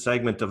certain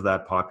segment of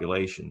that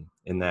population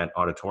in that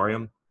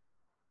auditorium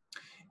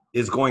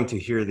is going to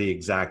hear the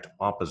exact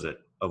opposite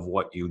of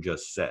what you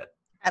just said.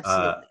 Uh,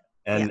 Absolutely.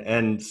 Yeah.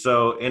 and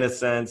so, in a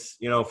sense,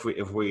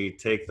 if we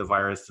take the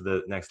virus to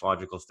the next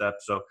logical step,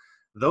 so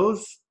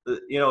those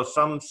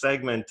some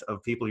segment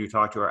of people you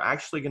talk to are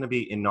actually going to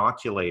be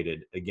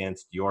inoculated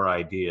against your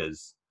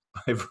ideas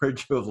by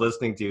virtue of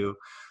listening to you,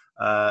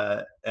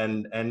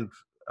 and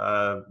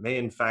may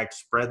in fact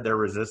spread their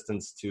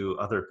resistance to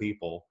other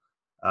people.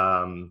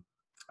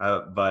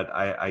 But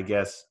I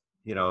guess,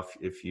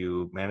 if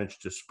you manage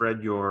to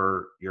spread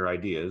your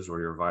ideas or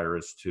your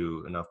virus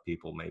to enough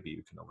people, maybe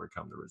you can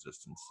overcome the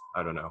resistance.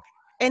 I don't know.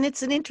 And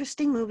it's an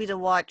interesting movie to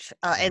watch.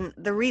 And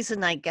the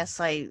reason I guess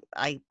I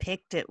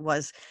picked it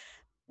was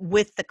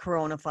with the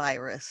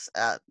coronavirus.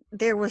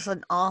 There was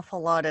an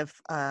awful lot of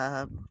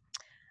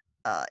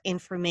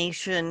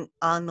information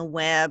on the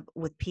web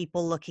with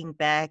people looking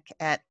back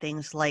at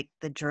things like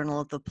the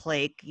Journal of the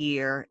Plague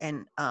Year,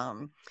 and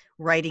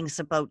writings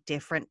about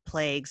different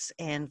plagues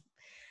and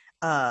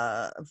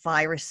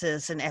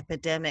viruses and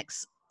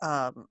epidemics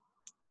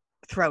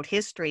throughout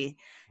history.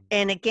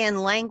 And again,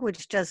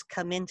 language does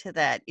come into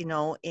that,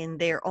 in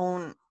their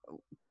own,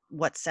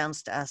 what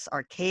sounds to us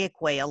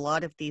archaic way. A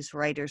lot of these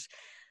writers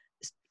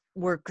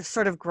were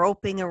sort of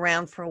groping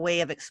around for a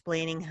way of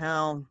explaining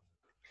how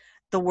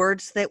the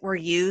words that were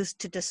used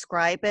to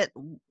describe it,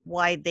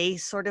 why they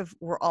sort of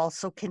were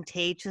also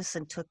contagious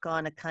and took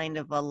on a kind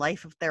of a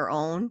life of their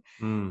own.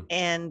 Mm,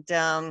 And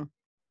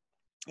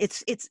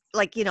it's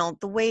like, the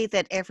way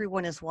that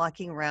everyone is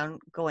walking around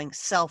going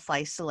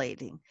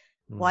self-isolating.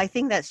 Well, mm, I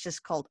think that's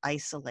just called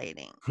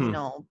isolating, hmm,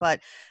 but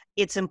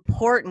it's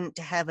important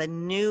to have a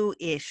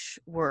new-ish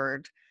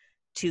word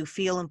to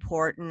feel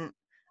important,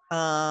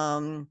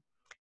 um,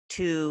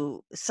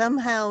 to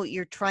somehow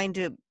you're trying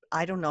to,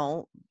 I don't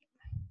know,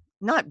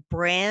 not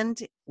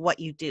brand what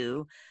you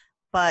do,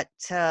 but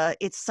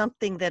it's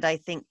something that I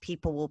think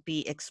people will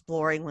be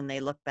exploring when they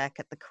look back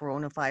at the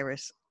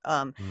coronavirus.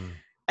 mm.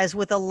 As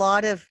with a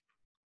lot of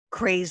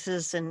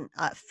crazes and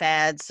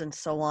fads and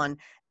so on,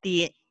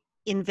 the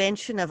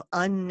invention of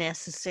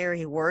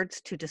unnecessary words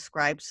to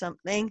describe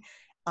something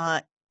uh,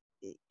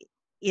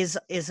 is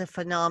a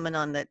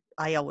phenomenon that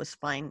I always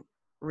find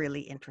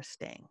really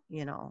interesting.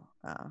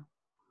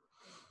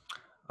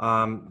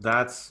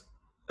 That's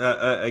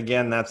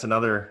again, that's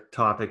another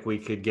topic we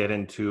could get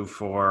into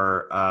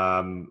for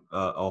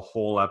a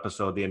whole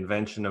episode: the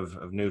invention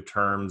of new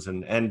terms,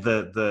 and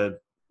the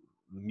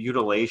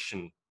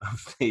mutilation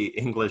of the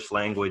English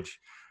language.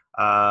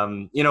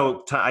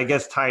 I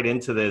guess tied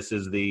into this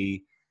is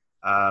the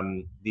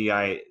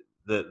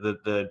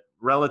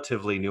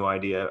relatively new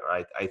idea.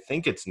 I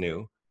think it's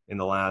new in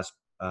the last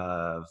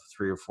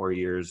 3 or 4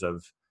 years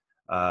of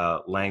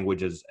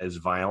language as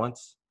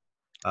violence.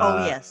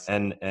 Oh, yes.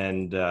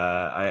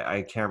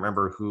 I can't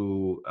remember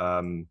who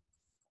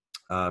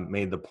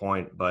made the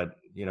point, but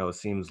it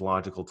seems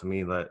logical to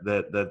me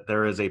that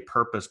there is a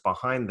purpose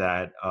behind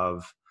that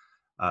of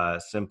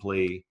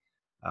simply,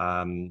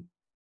 um,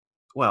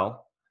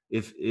 well,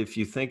 if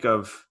you think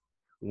of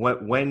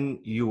when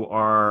you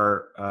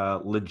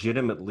are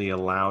legitimately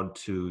allowed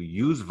to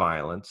use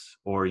violence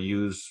or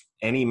use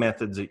any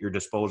methods at your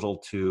disposal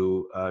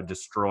to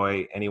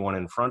destroy anyone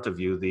in front of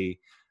you, the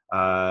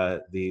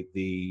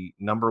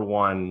number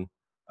one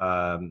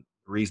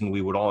reason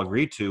we would all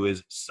agree to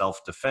is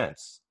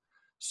self-defense.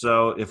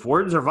 So if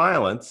words are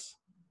violence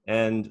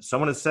and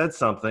someone has said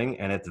something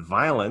and it's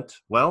violent,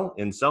 well,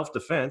 in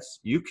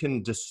self-defense, you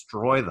can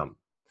destroy them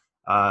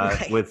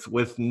Right.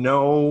 with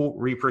no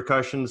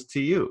repercussions to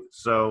you.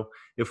 So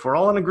if we're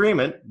all in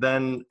agreement,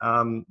 then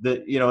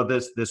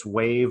this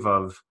wave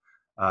of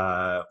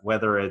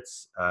whether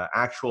it's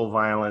actual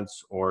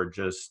violence or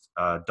just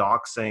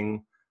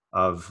doxing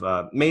of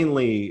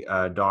mainly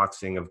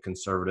doxing of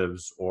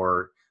conservatives,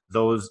 or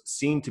those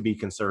seem to be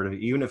conservative,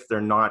 even if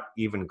they're not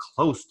even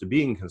close to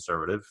being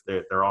conservative.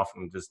 They're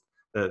often just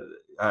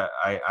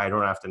I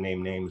don't have to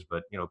name names,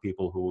 but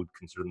people who would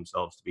consider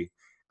themselves to be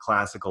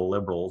classical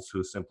liberals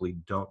who simply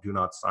do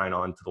not sign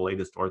on to the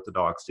latest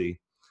orthodoxy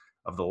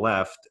of the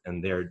left,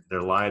 and their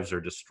lives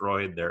are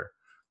destroyed.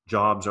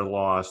 jobs are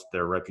lost,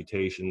 their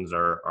reputations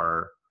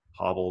are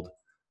hobbled.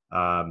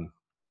 Um,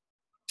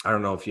 I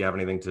don't know if you have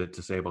anything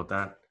to say about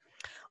that.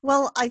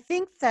 Well, I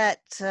think that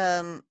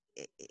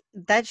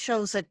that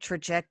shows a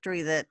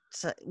trajectory that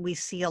we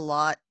see a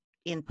lot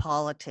in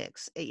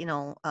politics.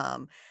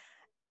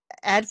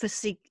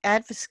 Advocacy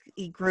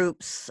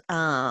groups.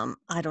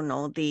 I don't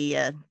know,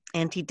 the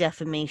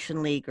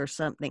Anti-Defamation League or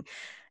something.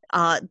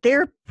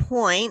 Their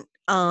point,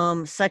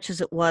 such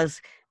as it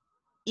was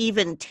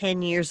even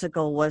 10 years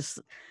ago, was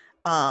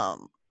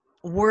um,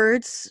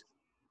 words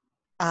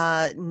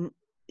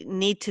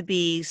need to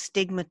be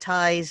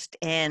stigmatized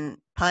and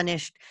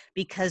punished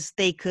because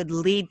they could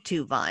lead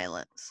to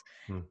violence.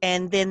 Hmm.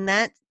 And then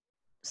that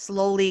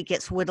slowly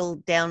gets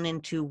whittled down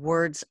into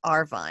words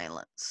are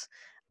violence.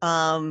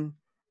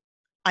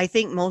 I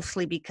think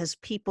mostly because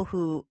people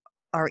who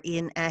are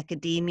in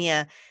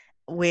academia,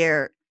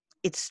 where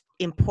it's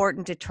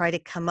important to try to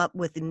come up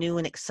with new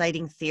and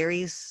exciting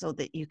theories so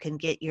that you can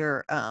get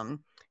your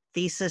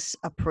thesis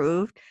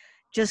approved,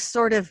 just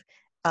sort of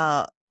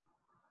uh,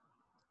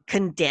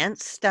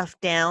 condense stuff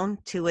down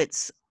to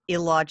its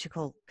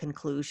illogical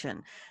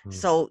conclusion.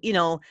 So,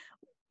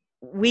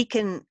 we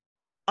can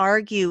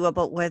argue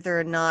about whether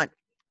or not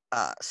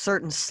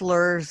certain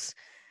slurs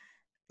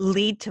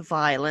lead to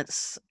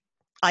violence.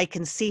 I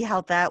can see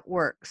how that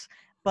works,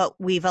 but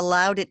we've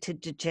allowed it to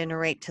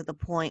degenerate to the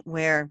point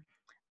where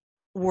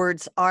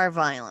words are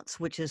violence,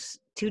 which is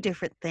two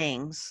different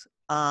things.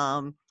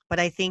 But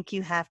I think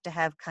you have to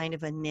have kind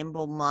of a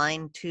nimble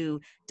mind to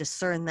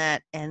discern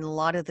that. And a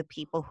lot of the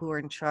people who are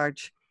in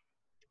charge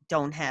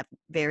don't have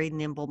very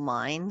nimble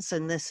minds.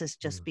 And this has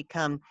just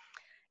become,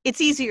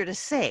 it's easier to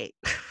say.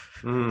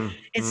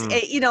 It's,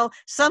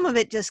 some of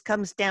it just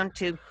comes down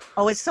to,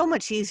 oh, it's so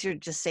much easier to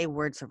just say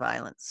words are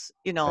violence,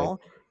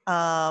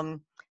 Right.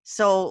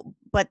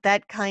 But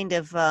that kind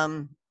of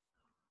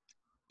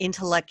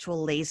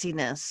intellectual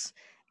laziness,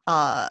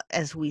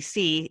 as we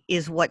see,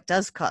 is what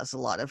does cause a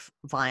lot of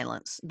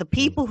violence. The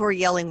people who are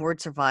yelling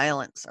words are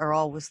violence are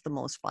always the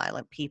most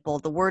violent people.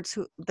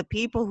 The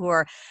people who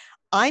are,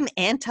 I'm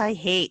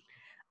anti-hate,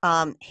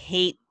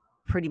 hate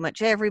pretty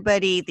much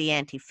everybody. The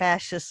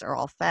anti-fascists are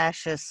all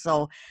fascists.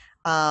 So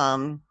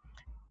a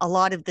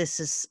lot of this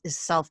is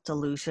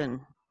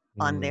self-delusion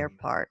on their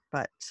part.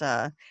 But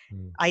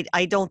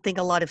I don't think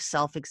a lot of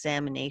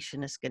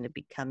self-examination is going to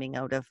be coming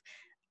out of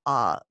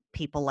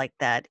people like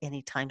that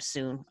anytime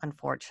soon,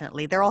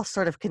 unfortunately. They're all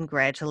sort of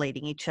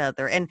congratulating each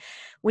other. And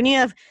when you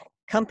have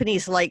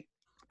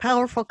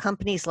powerful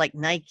companies like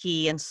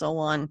Nike and so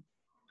on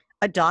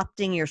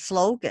adopting your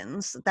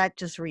slogans, that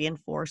just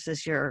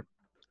reinforces your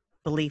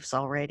beliefs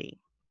already.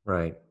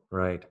 Right,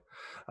 right.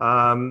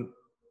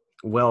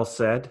 Well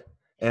said.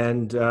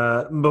 And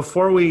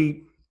before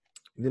we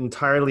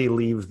entirely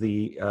leave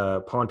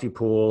the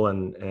Pontypool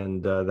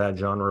and that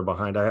genre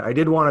behind, I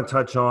did want to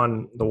touch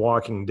on The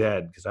Walking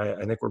Dead because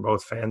I think we're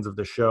both fans of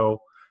the show.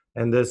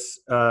 And this,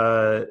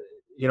 I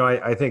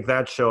think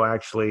that show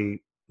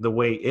actually, the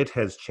way it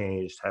has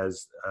changed,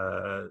 has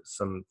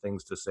some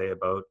things to say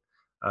about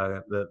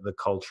the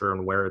culture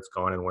and where it's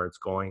gone and where it's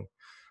going.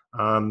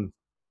 Um,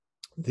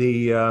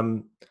 the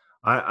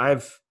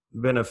I've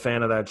been a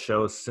fan of that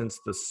show since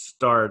the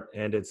start,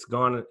 and it's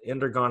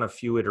undergone a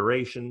few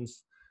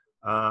iterations.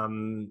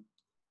 Um,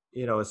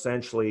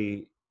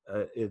 essentially,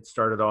 it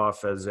started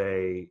off as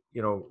a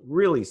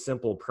really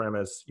simple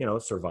premise,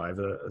 survive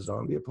a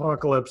zombie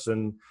apocalypse,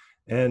 and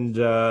in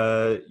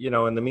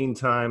the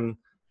meantime,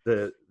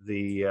 very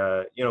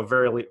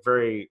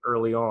very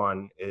early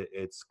on,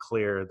 it's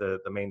clear that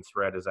the main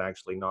threat is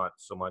actually not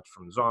so much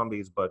from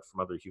zombies but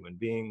from other human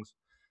beings.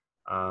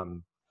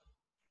 Um,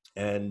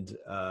 and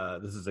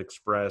this is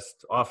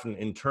expressed often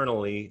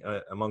internally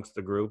amongst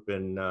the group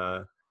in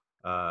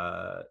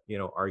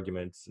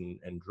arguments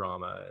and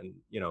drama, and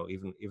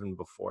even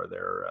before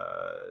they're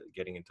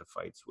getting into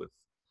fights with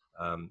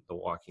the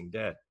Walking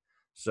Dead.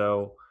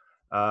 So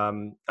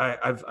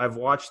I've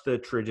watched the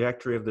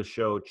trajectory of the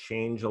show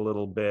change a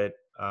little bit.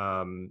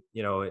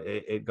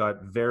 It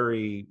got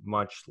very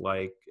much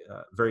like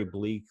very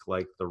bleak,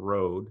 like The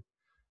Road.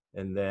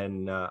 And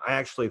then I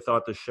actually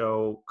thought the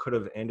show could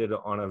have ended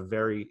on a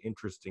very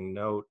interesting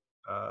note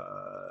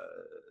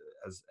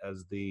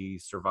as the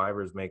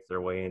survivors make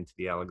their way into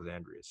the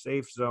Alexandria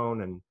safe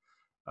zone, and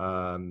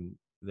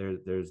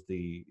there's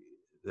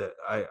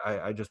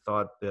I just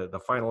thought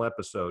the final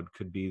episode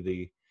could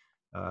be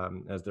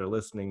as they're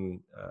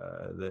listening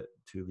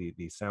to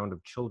the sound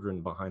of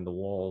children behind the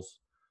walls.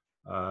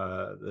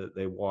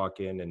 They walk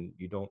in and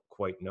you don't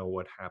quite know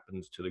what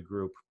happens to the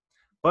group,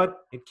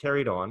 but it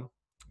carried on.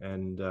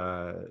 And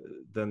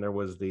then there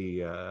was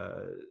the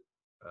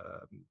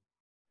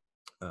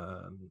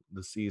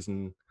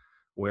season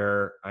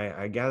where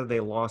I gather they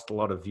lost a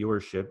lot of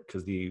viewership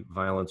because the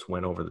violence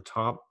went over the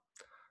top.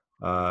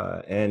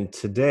 And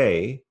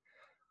today,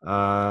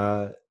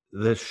 the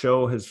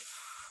show has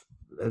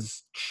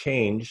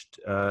changed.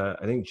 I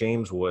think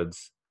James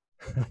Woods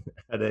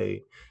had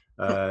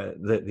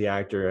The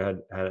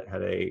actor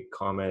had a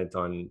comment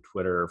on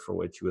Twitter for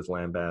which he was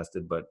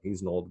lambasted, but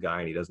he's an old guy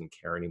and he doesn't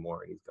care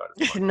anymore, and he's got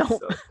his money. No.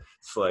 So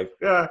it's like,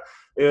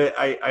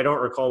 I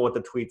don't recall what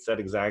the tweet said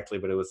exactly,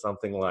 but it was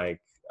something like,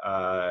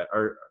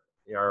 are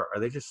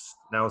they just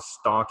now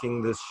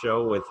stalking this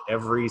show with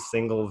every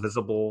single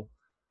visible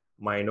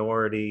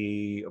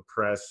minority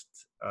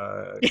oppressed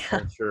Yeah.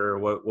 culture,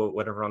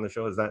 whatever on the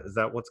show? Is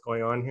that what's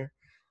going on here?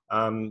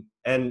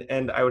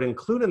 And I would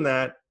include in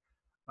that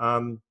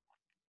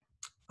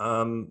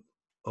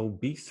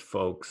obese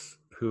folks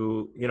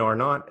who are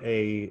not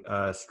a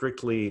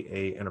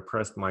strictly an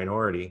oppressed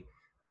minority,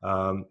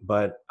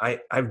 but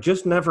I've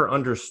just never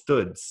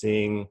understood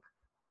seeing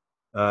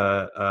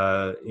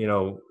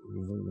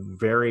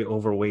very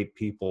overweight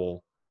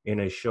people in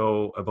a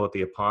show about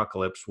the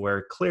apocalypse,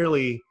 where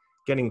clearly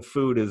getting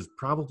food is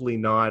probably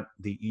not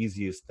the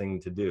easiest thing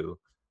to do.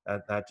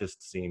 That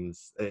just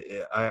seems,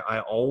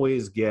 I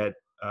always get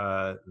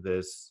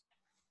this,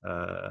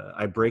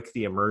 I break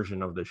the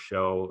immersion of the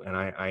show, and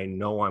I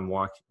know I'm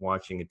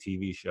watching a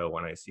TV show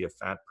when I see a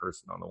fat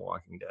person on The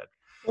Walking Dead.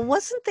 Well,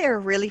 wasn't there a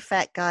really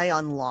fat guy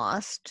on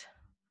Lost?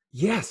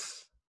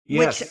 Yes.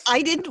 Which Yes.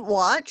 I didn't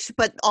watch,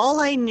 but all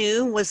I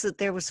knew was that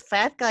there was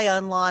fat guy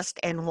on Lost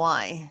and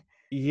why.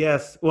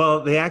 Yes,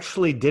 well, they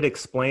actually did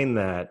explain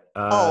that.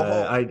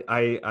 Oh,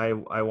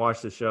 I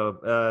watched the show.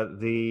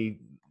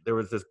 There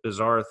was this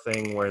bizarre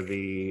thing where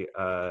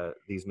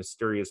these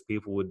mysterious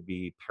people would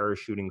be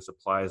parachuting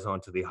supplies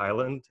onto the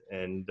island,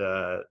 and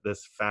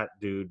this fat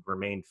dude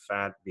remained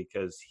fat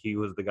because he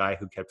was the guy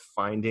who kept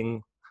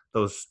finding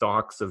those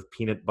stalks of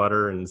peanut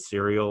butter and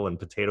cereal and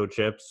potato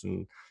chips,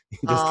 and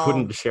he just oh.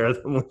 wouldn't share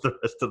them with the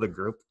rest of the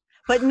group.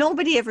 But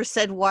nobody ever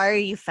said, why are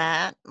you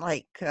fat?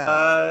 Like, They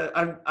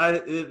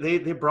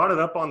brought it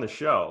up on the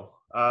show.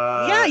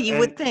 yeah, you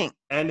would think.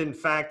 And in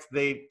fact,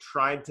 they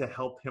tried to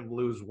help him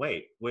lose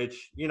weight,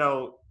 which,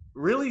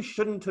 really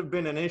shouldn't have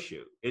been an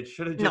issue. It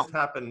should have No. just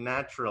happened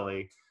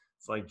naturally.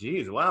 It's like,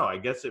 geez, wow, I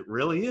guess it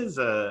really is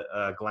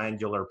a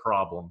glandular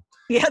problem.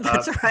 Yeah,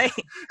 that's right.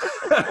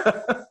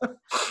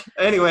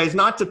 Anyways,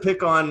 not to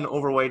pick on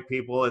overweight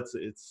people. It's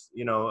a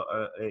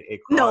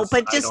cross. No,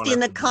 but I just don't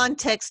in have the to do.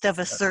 context of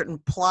a certain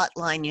plot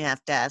line, you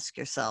have to ask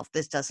yourself,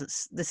 this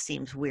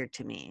seems weird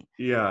to me.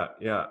 Yeah.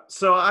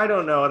 So I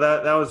don't know.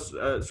 That was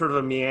sort of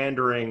a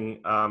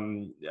meandering.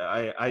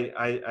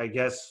 I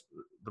guess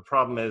the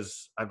problem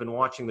is I've been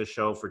watching the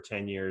show for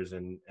 10 years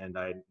and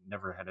I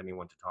never had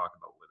anyone to talk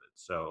about with it.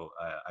 So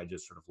I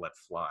just sort of let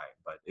fly.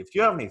 But if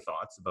you have any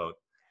thoughts about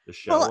the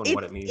show Well, and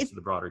what it means to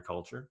the broader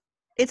culture.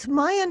 it's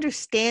my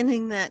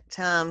understanding that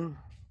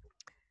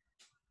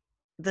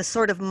the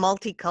sort of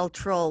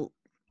multicultural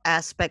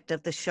aspect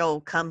of the show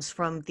comes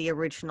from the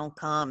original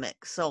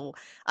comic. So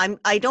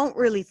I don't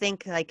really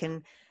think I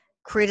can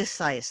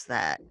criticize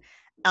that.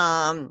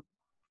 And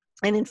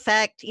in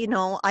fact,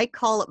 I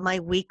call it my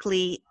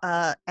weekly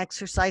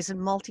exercise in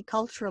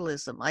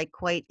multiculturalism. I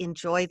quite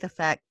enjoy the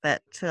fact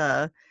that,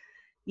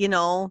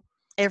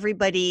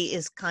 everybody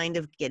is kind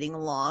of getting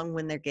along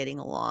when they're getting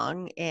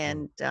along.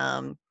 And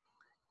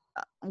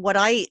what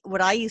I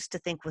used to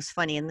think was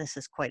funny, and this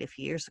is quite a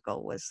few years ago,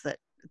 was that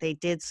they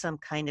did some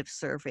kind of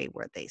survey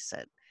where they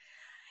said,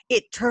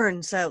 it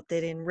turns out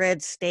that in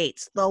red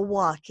states, The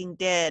Walking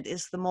Dead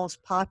is the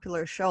most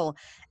popular show.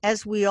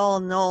 As we all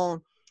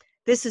know,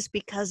 this is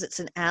because it's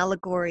an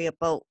allegory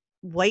about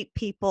white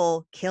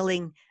people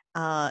killing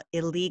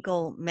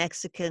illegal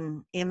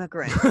Mexican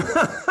immigrants.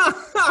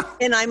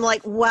 And I'm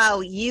like,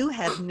 wow, you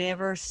have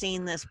never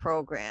seen this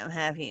program,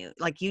 have you?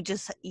 Like,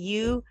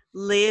 you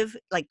live,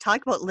 like,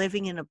 talk about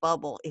living in a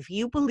bubble. If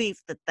you believe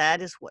that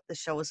that is what the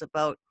show is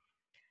about,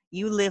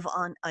 you live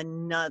on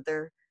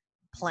another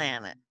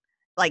planet.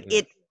 Like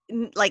Yeah.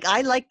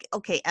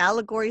 Okay,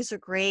 allegories are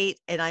great,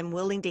 and I'm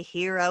willing to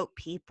hear out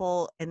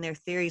people and their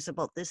theories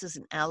about this is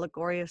an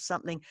allegory of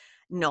something.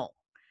 No,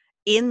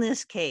 in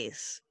this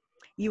case,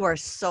 you are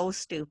so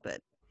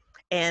stupid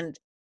and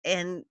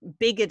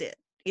bigoted.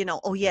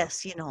 Oh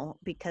yes,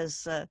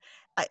 because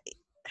I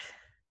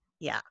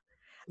yeah.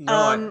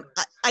 No,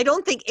 I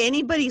don't think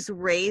anybody's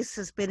race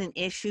has been an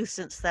issue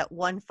since that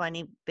one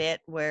funny bit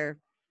where,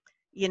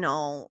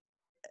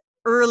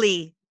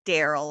 early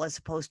Daryl, as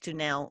opposed to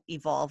now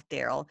evolved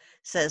Daryl,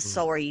 says,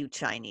 so are you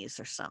Chinese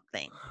or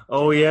something?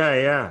 Oh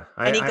yeah.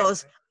 And he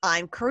goes,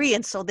 I'm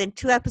Korean. So then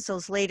 2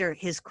 episodes later,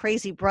 his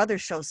crazy brother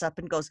shows up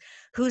and goes,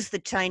 who's the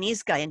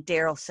Chinese guy? And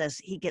Daryl says,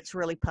 he gets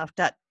really puffed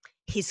up,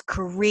 he's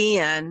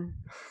Korean.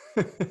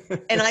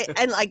 and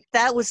like,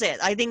 that was it.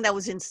 I think that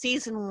was in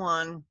season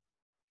 1.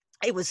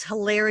 It was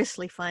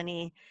hilariously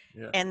funny.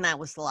 Yeah. And that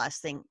was the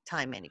last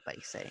time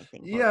anybody said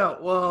anything. Yeah,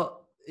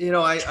 well,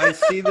 I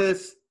see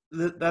this.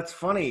 That's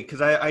funny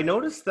because I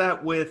noticed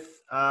that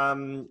with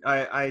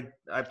I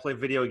play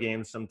video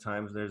games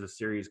sometimes. There's a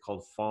series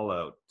called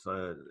Fallout,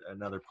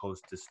 another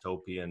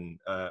post-dystopian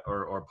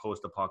or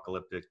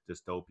post-apocalyptic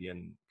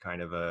dystopian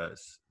kind of a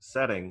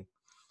setting,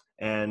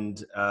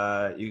 and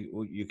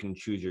you can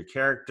choose your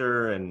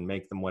character and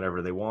make them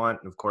whatever they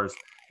want, of course.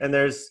 And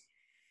there's,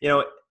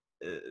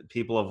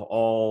 people of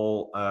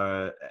all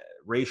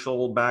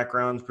racial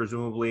backgrounds,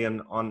 presumably,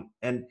 and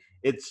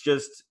it's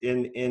just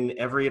in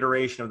every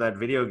iteration of that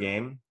video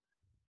game.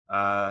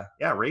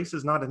 Yeah, race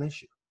is not an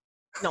issue.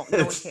 No,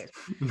 no one cares.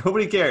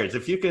 Nobody cares.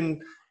 If you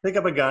can pick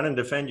up a gun and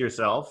defend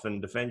yourself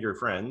and defend your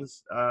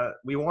friends,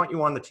 we want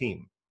you on the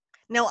team.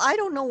 Now, I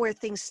don't know where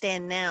things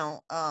stand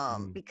now,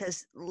 Mm.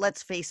 because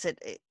let's face it,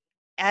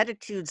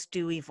 attitudes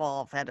do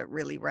evolve at a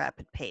really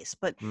rapid pace.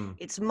 But Mm.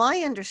 it's my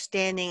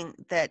understanding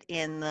that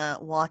in the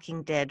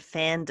Walking Dead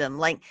fandom,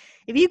 like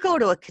if you go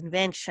to a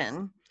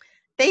convention,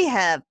 they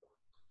have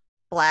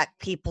Black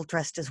people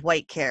dressed as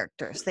white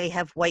characters. They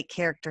have white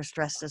characters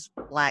dressed as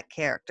Black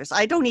characters.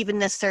 I don't even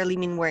necessarily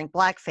mean wearing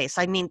blackface.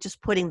 I mean just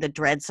putting the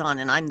dreads on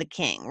and I'm the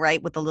king,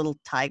 right? With a little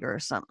tiger or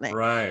something.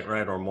 Right,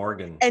 or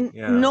Morgan. And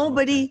Yeah,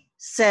 nobody okay.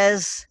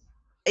 says,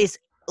 is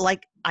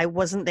like, I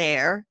wasn't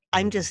there.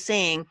 I'm just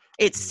saying,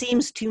 it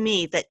seems to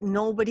me that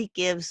nobody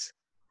gives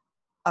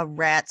a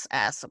rat's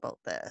ass about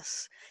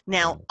this.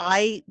 Now,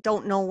 I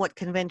don't know what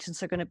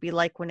conventions are going to be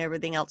like when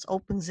everything else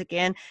opens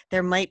again.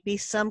 There might be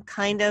some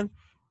kind of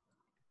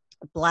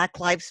Black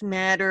Lives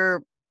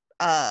Matter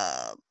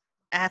aftershock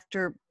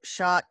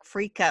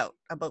freak out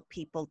about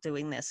people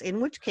doing this, in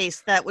which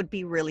case that would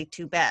be really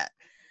too bad,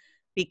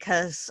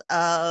 because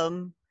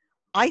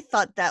I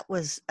thought that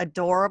was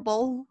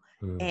adorable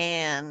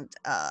and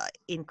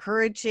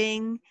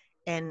encouraging,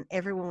 and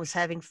everyone was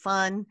having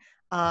fun.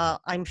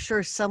 I'm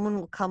sure someone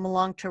will come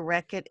along to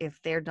wreck it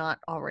if they're not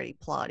already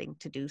plotting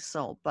to do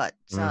so. But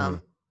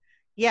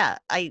yeah,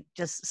 I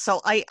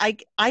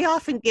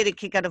often get a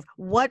kick out of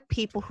what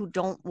people who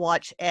don't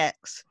watch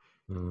X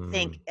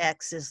think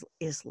X is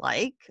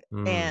like,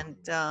 and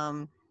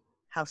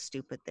how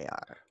stupid they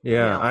are.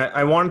 Yeah,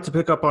 I wanted to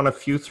pick up on a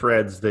few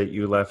threads that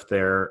you left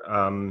there.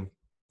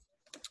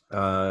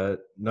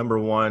 Number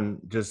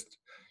one, just,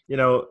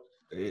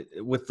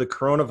 with the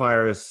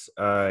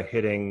coronavirus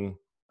hitting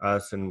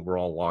us and we're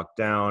all locked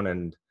down,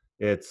 and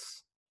I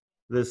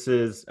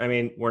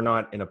mean, we're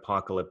not in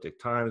apocalyptic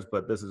times,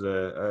 but this is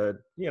a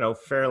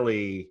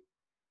fairly,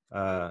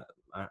 I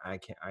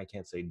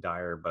can't say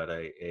dire, but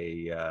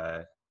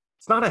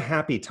it's not a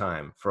happy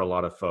time for a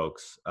lot of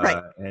folks,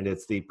 Right. and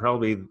it's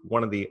probably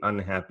one of the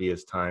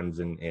unhappiest times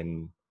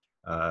in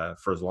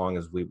for as long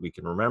as we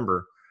can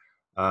remember.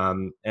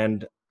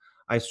 And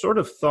I sort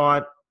of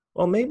thought,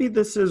 well, maybe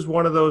this is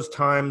one of those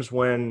times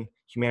when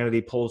humanity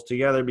pulls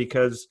together,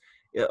 because,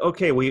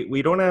 okay,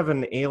 we don't have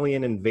an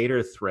alien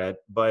invader threat,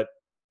 but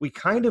we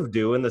kind of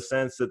do, in the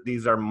sense that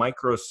these are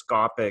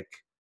microscopic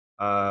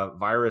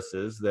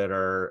viruses that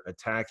are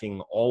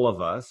attacking all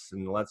of us,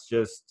 and let's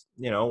just,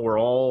 we're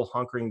all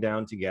hunkering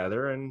down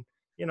together, and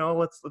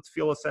let's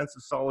feel a sense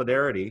of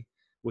solidarity,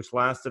 which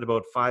lasted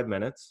about 5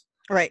 minutes.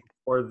 Right.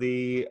 Or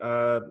the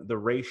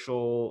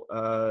racial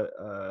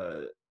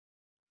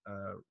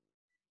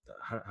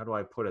how do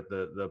I put it,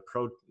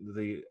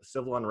 the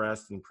civil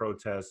unrest and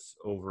protests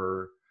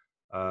over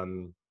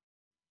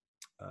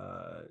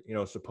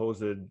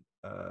supposed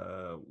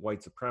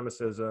white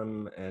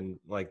supremacism, and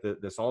like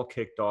this all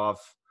kicked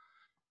off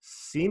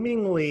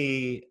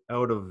seemingly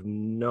out of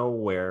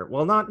nowhere.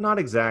 Well, not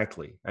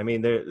exactly. I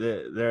mean,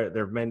 there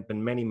have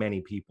been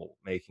many people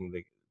making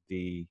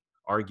the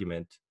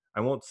argument. I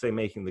won't say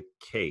making the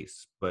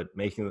case, but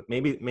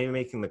maybe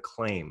making the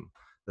claim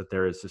that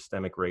there is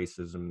systemic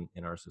racism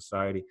in our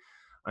society.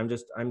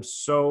 I'm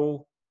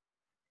so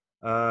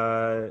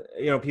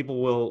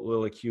people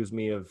will accuse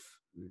me of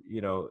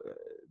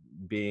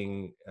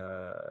being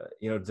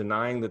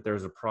denying that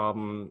there's a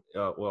problem.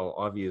 Well,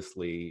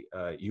 obviously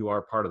you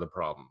are part of the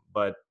problem,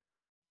 but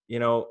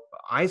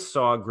I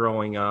saw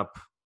growing up,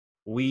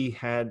 we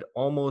had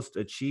almost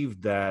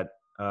achieved that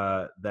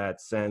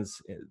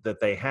sense that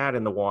they had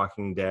in The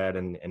Walking Dead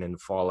and in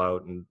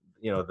Fallout, and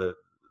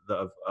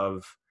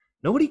of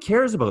nobody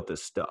cares about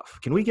this stuff.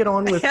 Can we get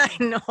on with I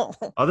know.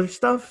 other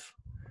stuff?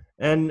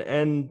 And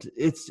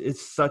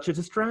it's such a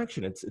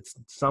distraction. It's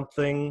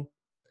something.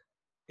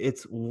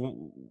 It's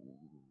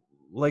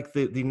like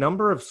the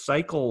number of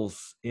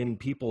cycles in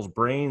people's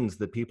brains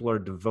that people are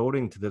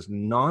devoting to this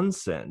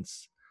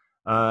nonsense.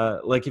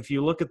 Like if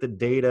you look at the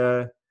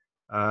data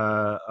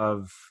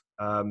of,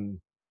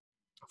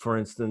 for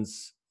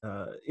instance,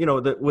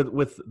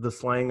 with the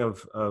slaying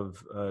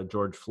of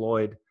George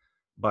Floyd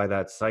by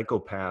that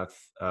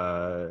psychopath.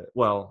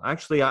 Well,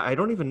 actually, I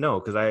don't even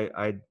know, because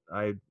I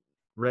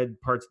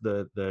read parts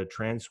of the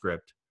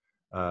transcript,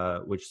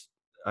 which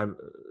I'm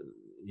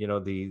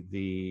of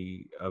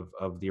the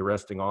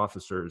arresting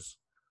officers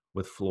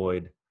with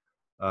Floyd,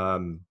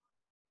 and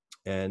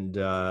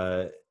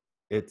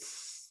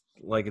it's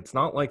like, it's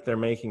not like they're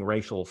making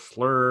racial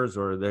slurs,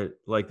 or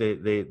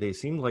they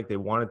seemed like they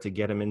wanted to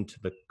get him into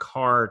the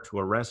car to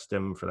arrest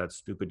him for that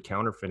stupid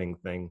counterfeiting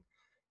thing,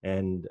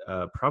 and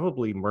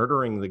probably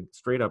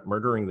straight up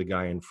murdering the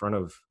guy in front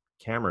of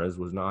cameras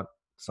was not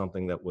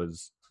something that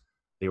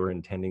they were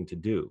intending to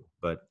do.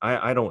 But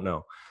I don't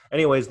know.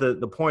 Anyways, the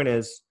point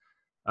is,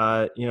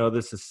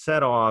 this has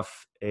set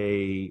off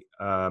a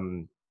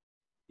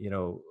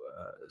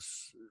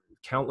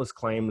countless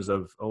claims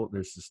of, oh,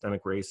 there's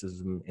systemic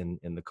racism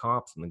in the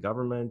cops and the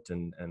government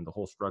and the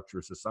whole structure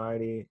of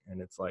society.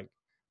 And it's like,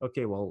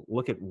 okay, well,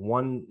 look at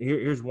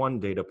here's one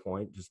data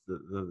point, just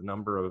the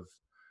number of,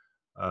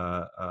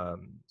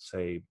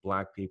 say,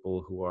 Black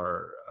people who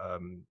are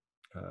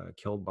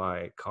killed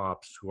by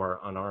cops who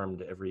are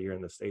unarmed every year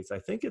in the States. I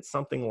think it's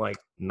something like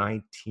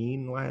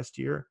 19 last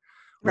year,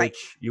 Right.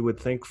 which you would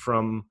think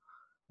from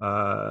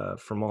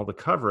all the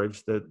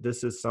coverage that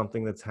this is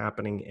something that's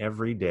happening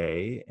every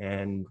day,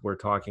 and we're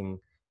talking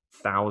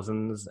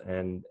thousands,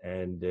 and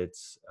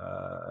it's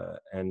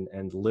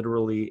and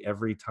literally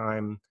every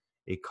time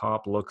a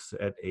cop looks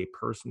at a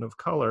person of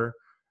color,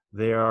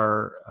 they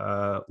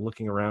are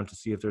looking around to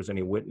see if there's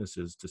any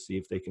witnesses, to see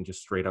if they can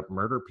just straight up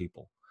murder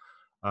people.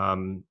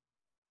 Um,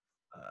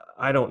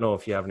 I don't know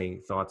if you have any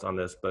thoughts on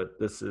this, but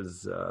this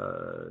is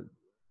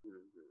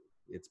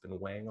it's been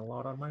weighing a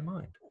lot on my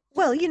mind.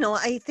 Well,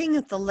 I think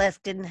if the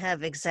left didn't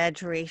have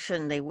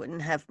exaggeration, they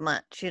wouldn't have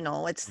much.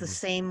 It's the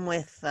same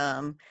with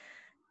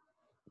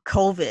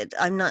COVID.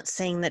 I'm not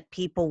saying that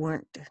people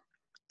weren't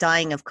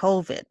dying of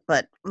COVID,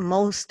 but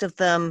most of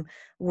them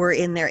were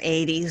in their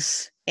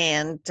 80s.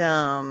 And,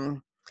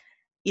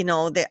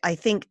 I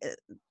think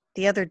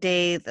the other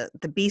day, the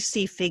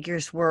BC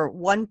figures were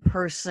one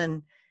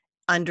person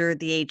under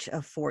the age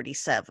of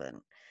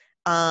 47.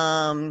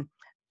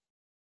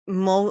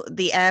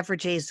 The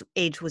average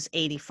age was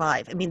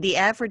 85. I mean, the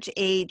average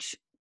age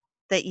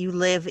that you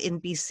live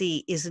in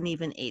BC isn't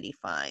even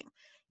 85,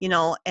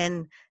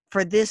 and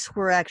for this,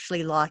 we're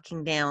actually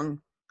locking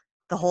down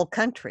the whole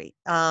country.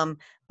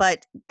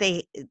 But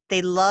they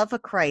love a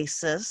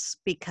crisis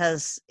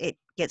because it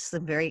gets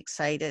them very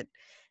excited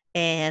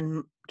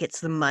and gets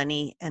them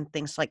money and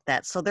things like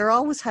that. So there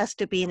always has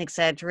to be an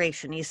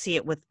exaggeration. You see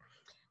it with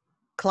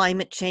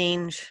climate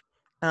change.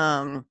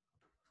 And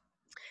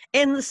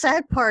the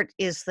sad part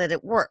is that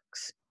it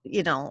works.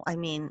 I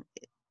mean,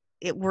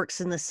 it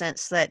works in the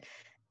sense that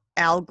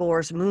Al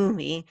Gore's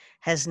movie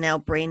has now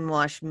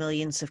brainwashed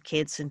millions of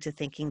kids into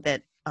thinking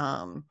that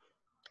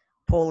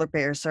polar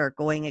bears are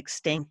going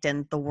extinct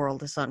and the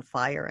world is on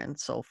fire and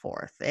so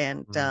forth.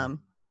 And,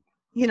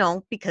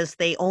 because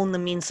they own the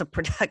means of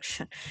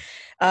production.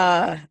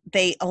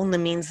 They own the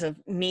means of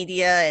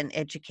media and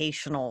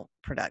educational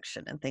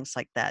production and things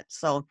like that.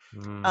 So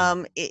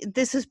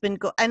this has been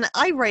and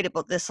I write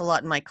about this a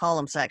lot in my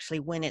columns, actually,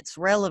 when it's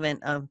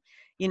relevant, of,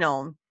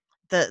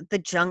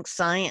 the junk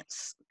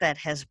science that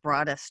has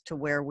brought us to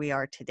where we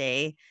are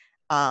today.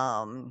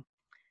 I've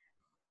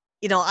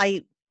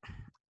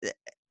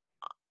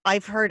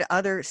heard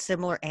other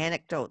similar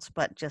anecdotes,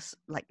 but just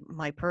like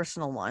my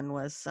personal one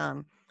was,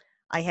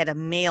 I had a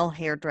male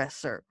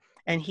hairdresser,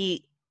 and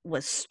he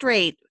was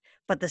straight,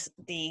 but the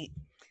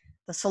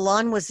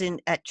salon was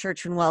at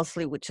Church and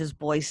Wellesley, which is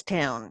Boys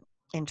Town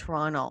in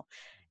Toronto.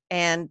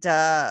 And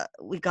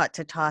we got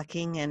to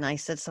talking, and I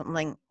said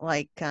something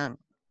like,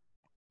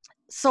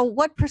 so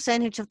what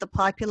percentage of the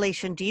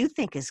population do you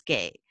think is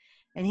gay?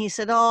 And he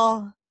said,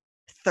 oh,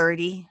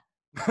 30.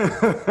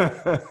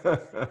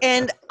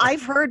 And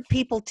I've heard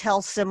people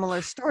tell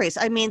similar stories.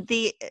 I mean,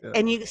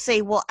 and you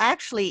say, well,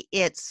 actually,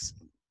 it's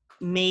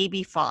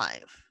maybe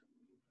 5.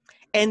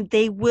 And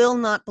they will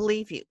not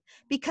believe you,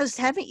 because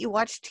haven't you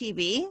watched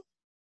TV?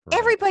 Right.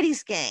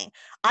 Everybody's gay.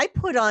 I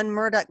put on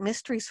Murdoch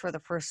Mysteries for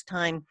the first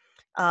time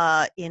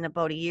in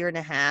about a year and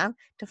a half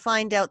to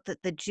find out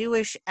that the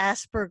Jewish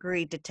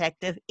Aspergery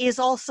detective is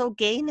also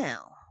gay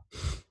now.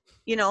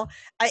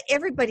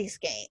 Everybody's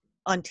gay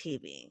on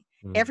TV.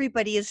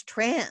 Everybody is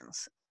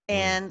trans.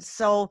 And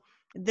so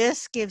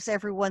this gives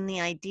everyone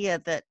the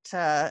idea that,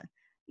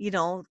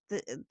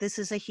 this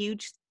is a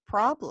huge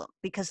problem,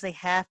 because they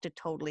have to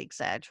totally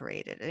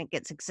exaggerate it. And it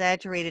gets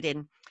exaggerated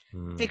in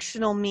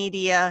fictional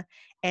media,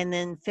 and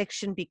then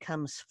fiction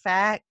becomes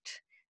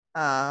fact.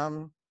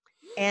 And,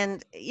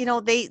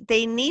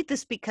 they need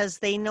this because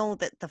they know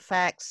that the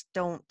facts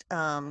don't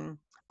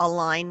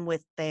align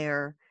with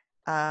their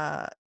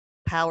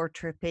power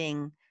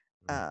tripping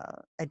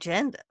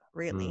agenda,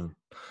 really.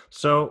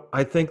 So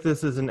I think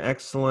this is an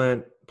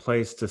excellent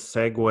place to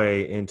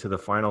segue into the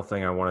final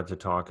thing I wanted to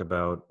talk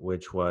about,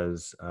 which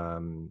was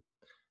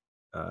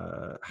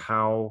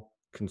how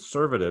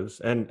conservatives,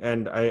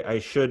 and I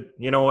should,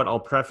 I'll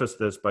preface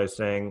this by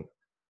saying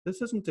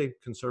this isn't a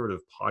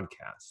conservative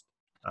podcast,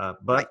 but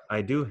right.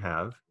 I do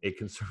have a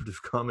conservative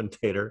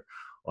commentator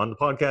on the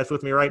podcast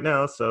with me right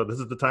now, so this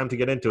is the time to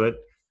get into it.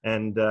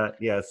 And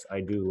yes, I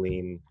do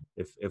lean,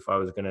 if I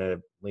was going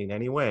to lean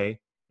any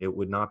way, it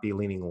would not be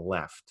leaning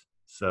left.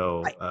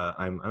 So right.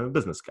 I'm a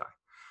business guy.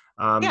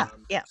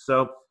 Yeah.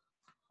 So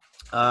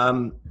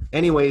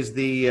anyways,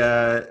 I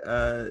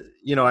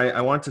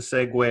want to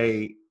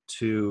segue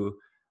to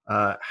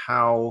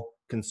how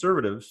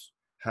conservatives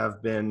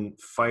have been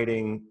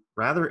fighting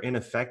rather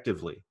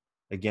ineffectively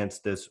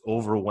against this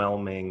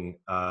overwhelming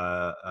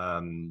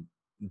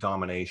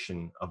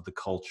domination of the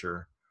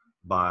culture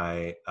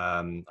by,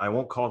 I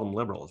won't call them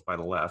liberals, by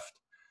the left.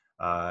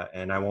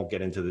 And I won't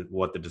get into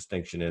what the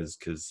distinction is,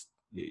 because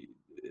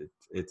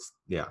it's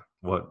yeah.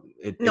 What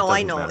it No,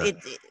 I doesn't know matter.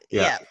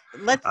 Yeah. yeah.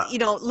 Let's,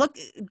 Uh, look,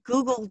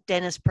 Google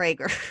Dennis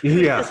Prager.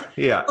 yeah.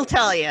 Yeah. He'll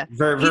tell you.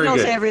 Very He very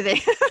knows good.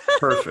 everything.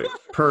 Perfect.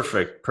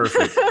 Perfect.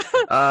 Perfect.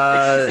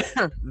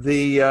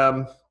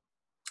 The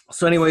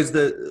So, anyways,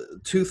 the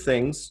two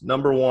things.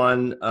 Number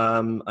one,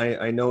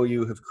 I know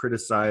you have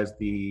criticized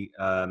the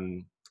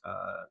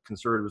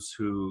conservatives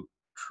who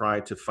try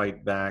to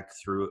fight back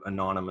through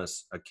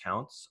anonymous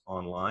accounts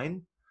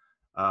online,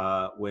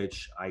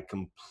 which I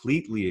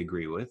completely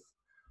agree with.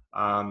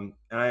 And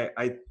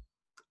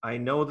I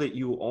know that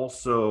you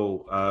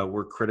also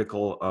were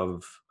critical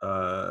of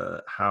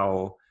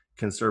how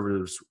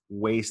conservatives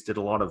wasted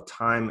a lot of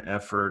time,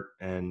 effort,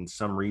 and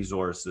some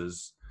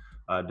resources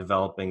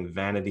developing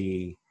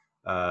vanity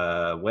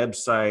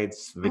websites,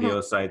 Mhm.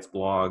 video sites,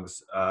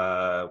 blogs,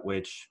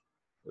 which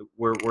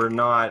were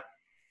not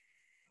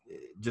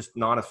just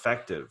not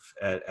effective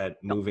at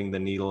No. moving the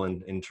needle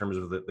in terms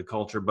of the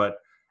culture. But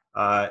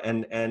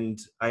and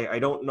I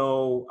don't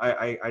know,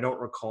 I don't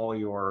recall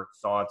your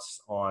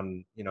thoughts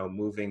on,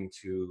 moving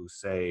to,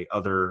 say,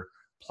 other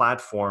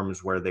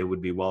platforms where they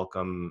would be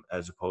welcome,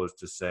 as opposed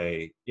to,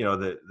 say,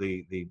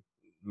 the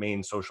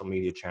main social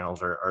media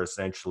channels are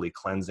essentially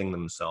cleansing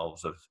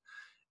themselves of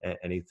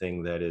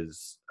anything that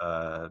is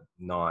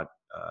not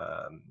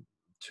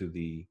to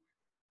the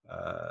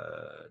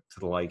to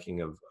the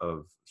liking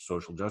of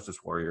social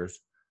justice warriors.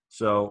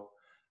 So,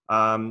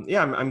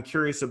 yeah, I'm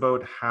curious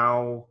about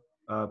how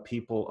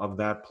people of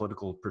that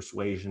political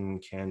persuasion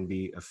can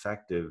be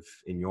effective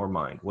in your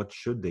mind. What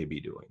should they be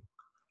doing?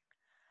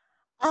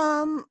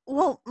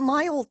 Well,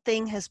 my old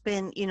thing has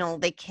been,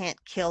 they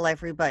can't kill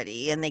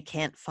everybody and they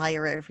can't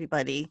fire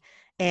everybody.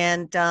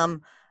 And,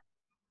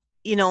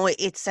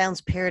 it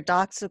sounds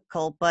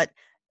paradoxical, but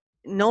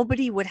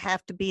nobody would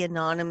have to be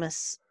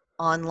anonymous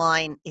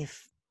online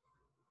if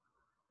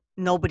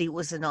nobody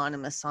was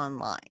anonymous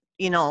online.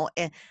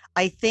 And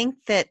I think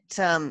that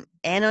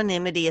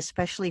anonymity,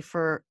 especially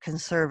for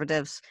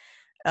conservatives,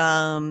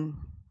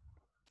 um,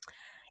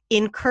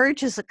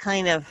 encourages a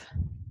kind of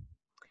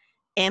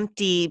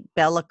empty,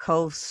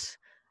 bellicose,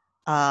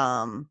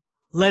 um,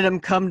 let them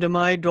come to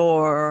my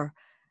door,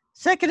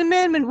 Second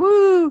Amendment,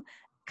 woo,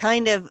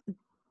 kind of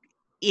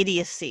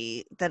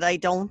idiocy that I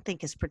don't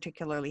think is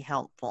particularly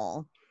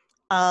helpful.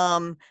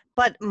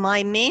 But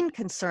my main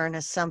concern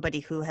as somebody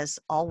who has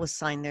always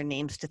signed their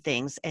names to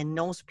things and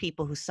knows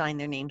people who sign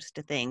their names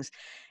to things,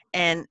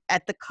 and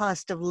at the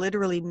cost of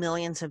literally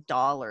millions of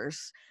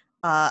dollars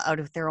out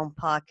of their own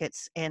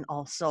pockets, and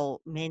also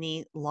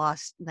many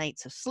lost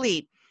nights of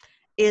sleep,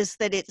 is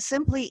that it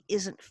simply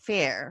isn't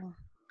fair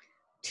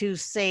to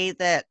say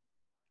that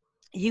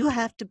you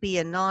have to be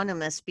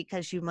anonymous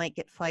because you might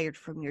get fired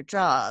from your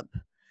job.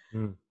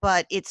 Mm,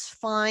 But it's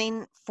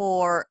fine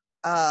for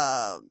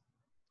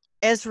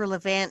Ezra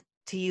Levant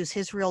to use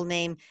his real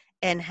name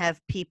and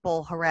have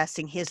people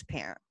harassing his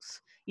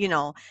parents,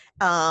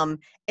 um,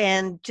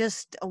 and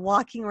just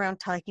walking around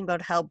talking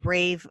about how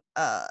brave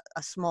a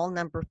small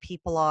number of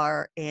people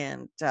are,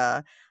 and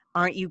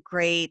aren't you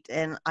great?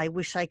 And I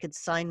wish I could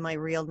sign my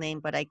real name,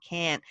 but I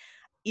can't.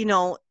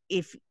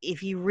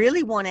 If you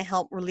really want to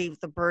help relieve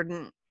the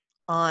burden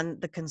on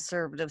the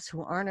conservatives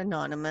who aren't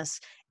anonymous,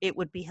 it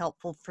would be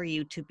helpful for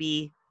you to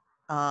be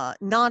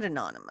not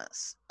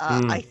anonymous.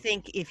 I mm,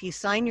 think if you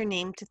sign your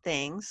name to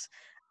things,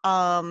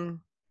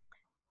 um,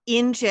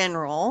 in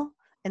general,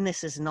 and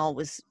this isn't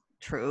always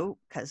true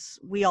because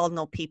we all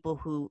know people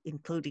who,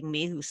 including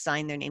me, who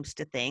sign their names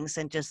to things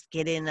and just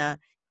get in a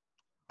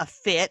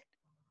fit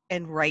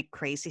and write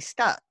crazy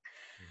stuff.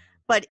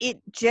 But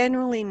it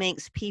generally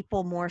makes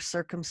people more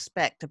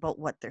circumspect about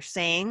what they're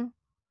saying,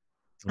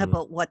 mm,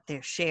 about what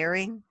they're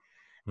sharing.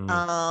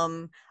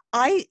 mm,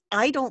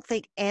 I don't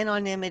think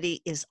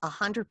anonymity is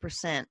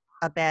 100%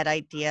 a bad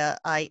idea.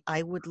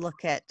 I would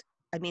look at,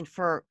 I mean,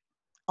 for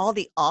all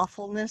the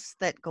awfulness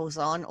that goes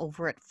on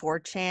over at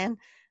 4chan,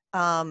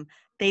 um,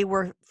 they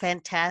were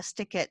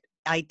fantastic at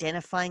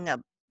identifying a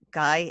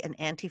guy, an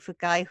Antifa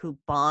guy who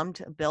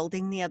bombed a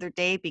building the other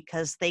day,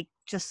 because they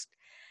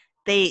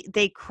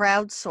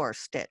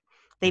crowdsourced it.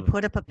 They mm,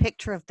 put up a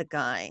picture of the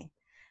guy,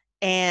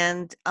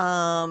 and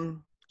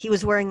he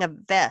was wearing a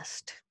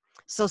vest.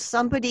 So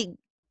somebody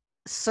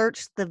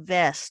searched the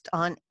vest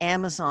on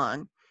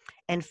Amazon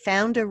and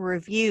found a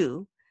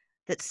review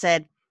that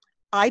said,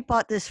 I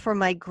bought this for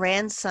my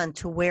grandson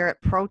to wear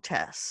at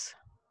protests.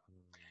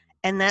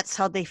 And that's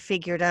how they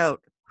figured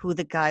out who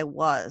the guy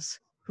was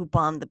who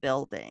bombed the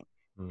building.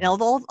 And mm,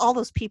 although all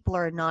those people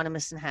are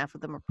anonymous and half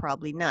of them are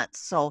probably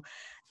nuts. So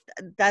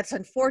that's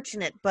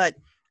unfortunate, but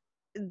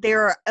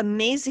there are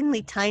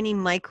amazingly tiny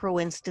micro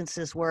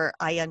instances where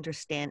I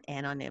understand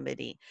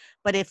anonymity.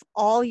 But if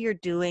all you're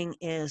doing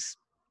is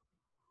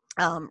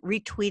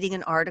retweeting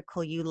an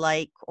article you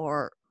like,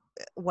 or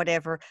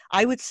whatever,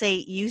 I would say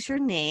use your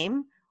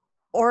name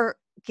or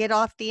get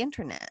off the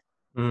internet.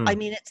 I mm.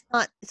 mean,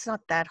 it's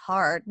not that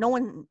hard. No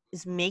one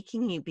is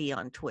making you be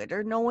on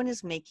Twitter. No one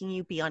is making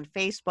you be on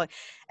Facebook.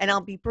 And I'll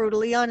be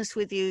brutally honest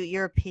with you,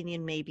 your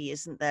opinion maybe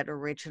isn't that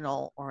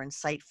original or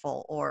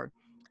insightful or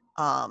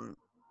um,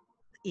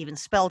 even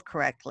spelled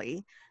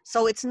correctly.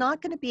 So it's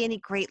not going to be any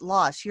great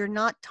loss. You're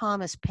not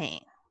Thomas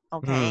Paine. Mm,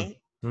 Okay.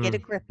 Get a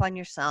mm, grip on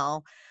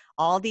yourself.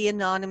 All the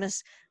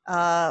anonymous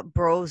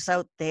bros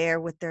out there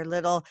with their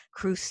little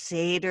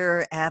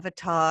crusader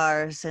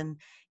avatars and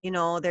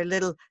their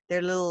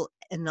little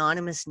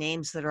anonymous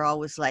names that are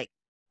always like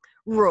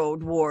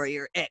Road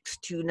Warrior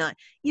X29.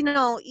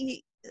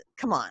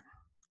 Come on,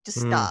 just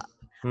mm, stop.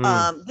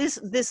 mm.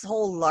 This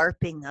whole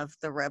LARPing of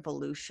the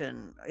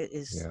revolution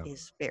is Yeah.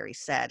 is very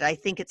sad. I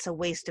think it's a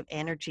waste of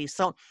energy.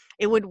 So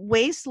it would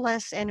waste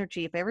less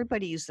energy if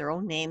everybody used their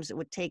own names. It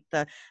would take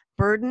the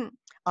burden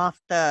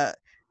off the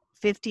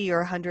 50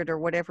 or 100 or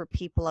whatever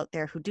people out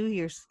there who do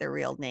use their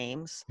real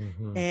names.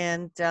 Hmm.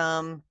 And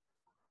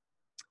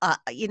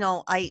you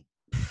know, I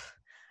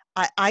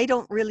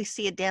don't really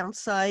see a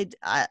downside.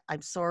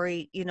 I'm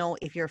sorry,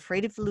 if you're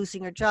afraid of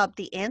losing your job,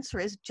 the answer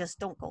is just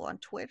don't go on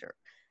Twitter.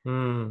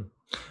 Mm.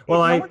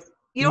 Well, No one's,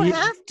 you don't y-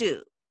 have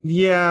to.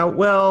 yeah,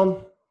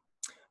 well,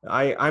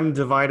 I'm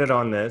divided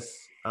on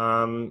this.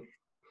 And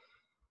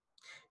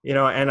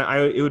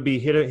it would be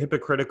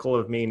hypocritical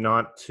of me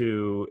not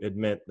to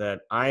admit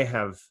that I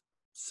have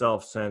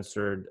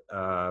self-censored,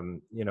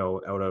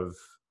 out of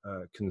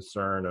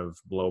concern of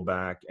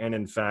blowback. And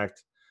in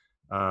fact,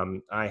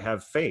 I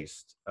have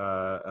faced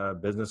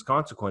business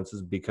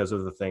consequences because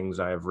of the things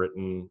I have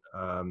written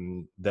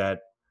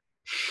that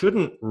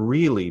shouldn't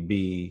really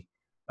be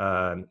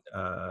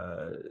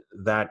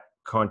that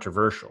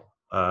controversial.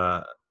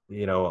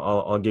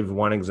 I'll give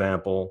one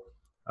example.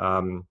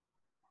 Um,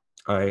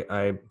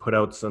 I put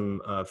out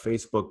some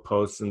Facebook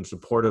posts in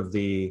support of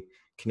the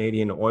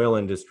Canadian oil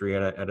industry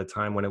at a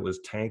time when it was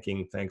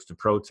tanking thanks to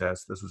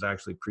protests. This was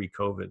actually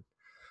pre-COVID.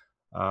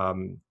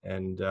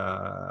 And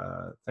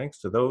thanks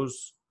to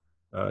those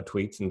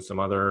tweets and some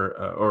other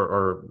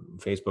or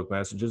Facebook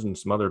messages and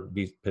some other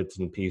bits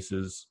and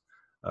pieces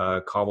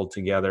cobbled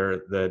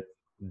together that,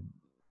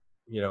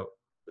 you know,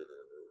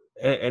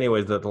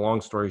 anyways, the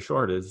long story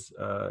short is,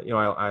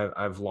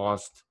 I've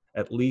lost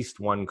at least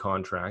one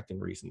contract in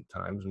recent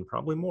times and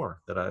probably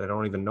more that I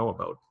don't even know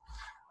about.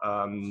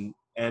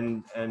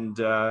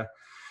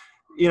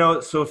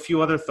 So a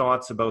few other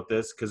thoughts about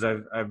this because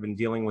I've been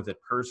dealing with it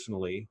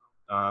personally.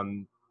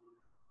 Um,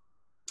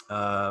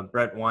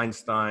 Brett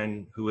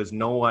Weinstein, who is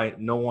no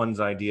one's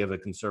idea of a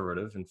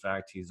conservative. In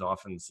fact, he's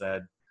often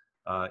said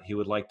he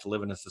would like to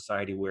live in a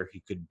society where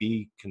he could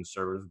be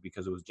conservative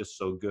because it was just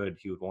so good.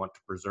 He would want to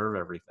preserve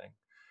everything.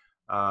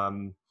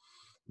 Um,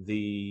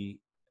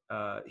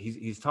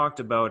 he's talked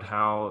about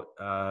how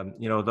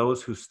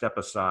those who step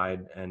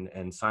aside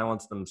and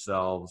silence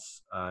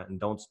themselves and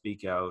don't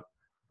speak out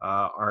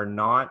are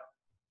not.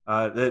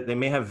 They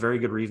may have very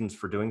good reasons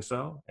for doing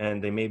so,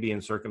 and they may be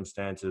in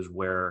circumstances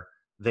where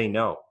they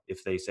know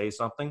if they say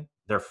something,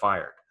 they're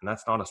fired, and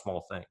that's not a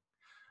small thing.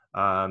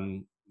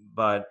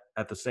 But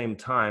at the same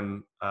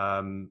time,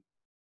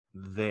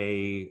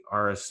 they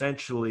are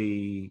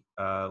essentially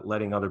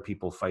letting other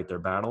people fight their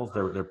battles.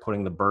 They're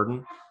putting the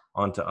burden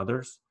onto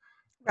others,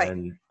 Right.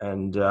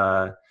 and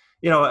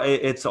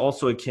it's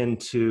also akin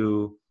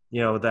to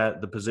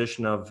that the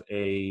position of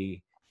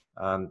a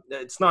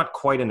it's not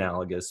quite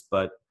analogous,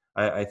 but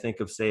I think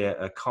of say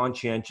a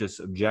conscientious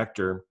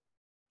objector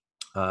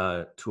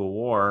to a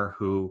war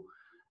who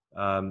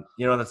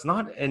that's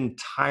not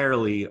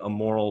entirely a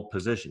moral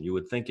position. You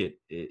would think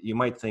you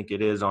might think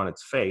it is on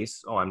its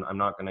face. Oh, I'm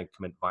not going to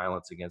commit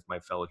violence against my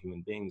fellow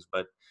human beings.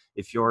 But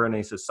if you're in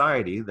a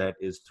society that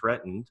is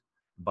threatened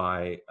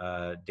by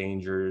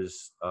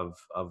dangers of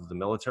the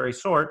military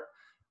sort,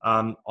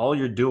 all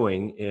you're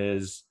doing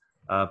is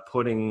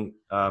putting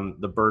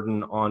the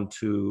burden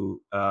onto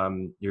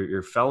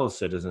your fellow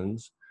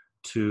citizens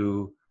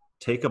to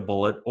take a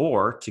bullet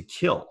or to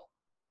kill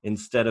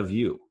instead of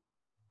you.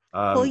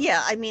 Well, Um,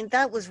 yeah, I mean,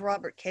 that was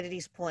Robert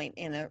Kennedy's point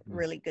in a mm,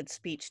 really good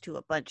speech to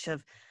a bunch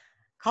of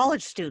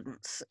college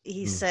students.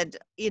 He mm, said,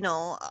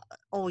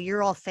 oh,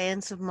 you're all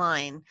fans of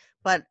mine,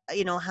 but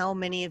how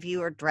many of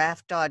you are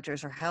draft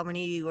dodgers, or how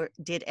many of you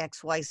did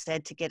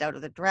XYZ to get out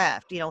of the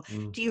draft?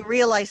 mm, Do you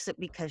realize that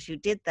because you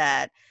did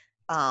that,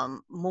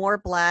 more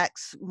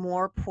blacks,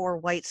 more poor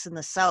whites in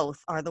the South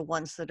are the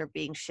ones that are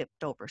being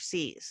shipped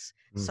overseas?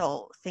 mm,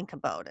 So think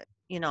about it.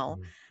 mm,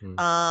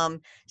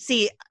 mm,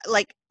 See,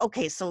 like,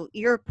 okay, so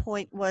your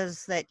point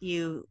was that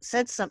you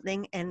said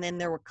something and then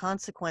there were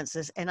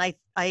consequences, and I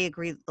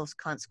agree that those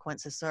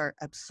consequences are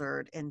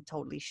absurd and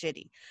totally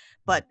shitty.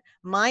 But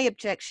my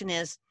objection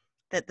is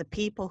that the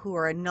people who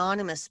are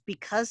anonymous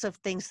because of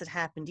things that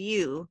happened to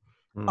you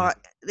mm, are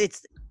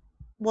it's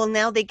well,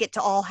 now they get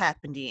to all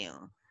happen to you.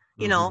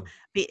 mhm,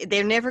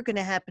 They're never going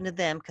to happen to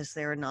them because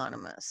they're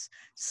anonymous. yeah,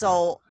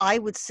 So I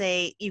would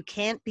say you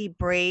can't be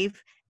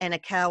brave and a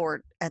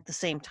coward at the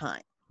same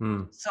time.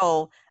 mm,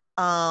 So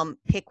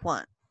pick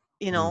one.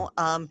 You mm,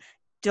 know,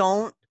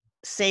 don't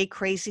say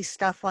crazy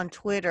stuff on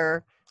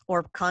Twitter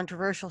or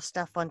controversial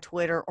stuff on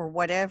Twitter or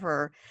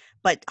whatever,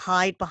 but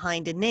hide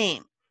behind a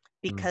name,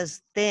 mm,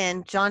 because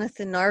then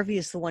Jonathan Narvi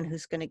is the one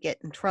who's going to get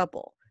in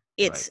trouble.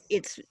 Right.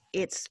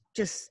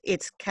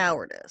 It's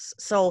cowardice.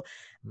 So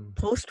Mm,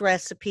 post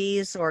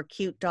recipes or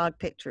cute dog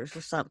pictures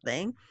or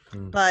something,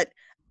 mm, but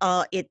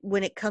it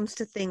when it comes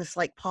to things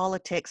like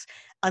politics,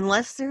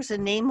 unless there's a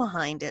name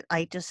behind it,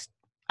 I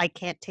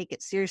can't take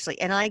it seriously,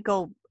 and I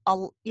go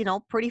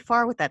pretty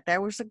far with that. There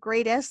was a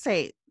great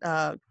essay,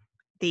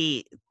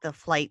 the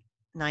Flight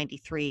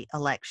 93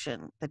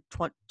 election, the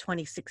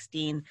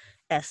 2016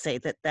 essay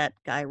that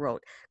guy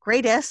wrote.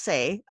 Great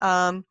essay,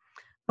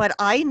 but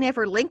I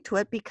never linked to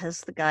it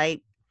because the guy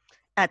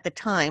at the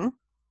time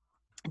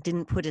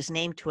didn't put his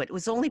name to it. It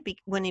was only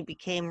when he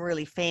became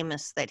really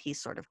famous that he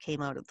sort of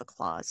came out of the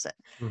closet.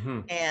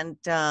 mm-hmm.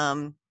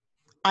 And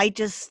I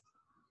just,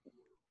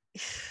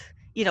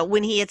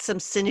 when he had some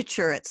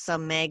signature at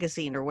some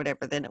magazine or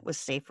whatever, then it was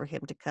safe for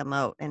him to come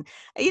out. And,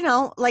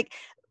 like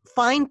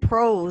fine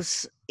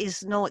prose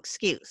is no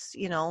excuse,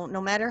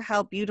 no matter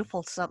how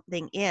beautiful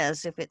something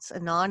is, if it's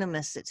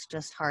anonymous, it's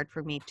just hard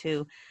for me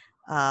to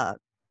uh,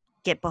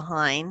 get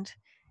behind.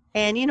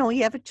 And,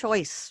 you have a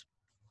choice.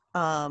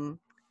 Um,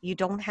 you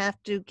don't have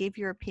to give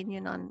your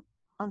opinion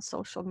on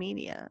social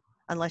media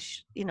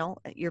unless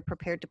you're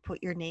prepared to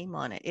put your name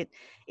on it.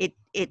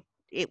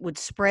 It would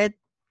spread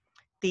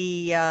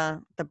the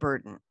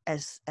burden,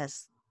 as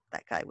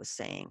that guy was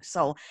saying.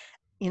 So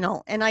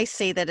and I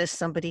say that as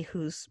somebody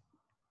who's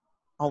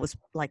always,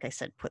 like I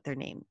said, put their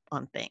name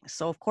on things.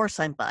 So of course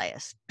I'm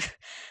biased,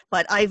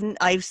 but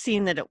I've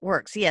seen that it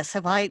works. Yes,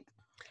 have I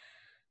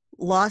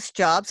lost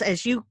jobs,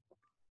 as you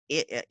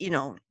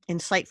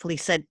insightfully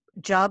said,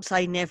 jobs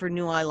I never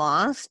knew I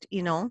lost,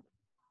 Mm,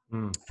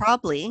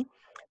 probably,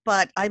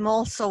 but I'm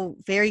also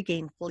very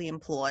gainfully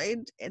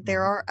employed.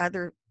 There mm-hmm. are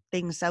other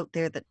things out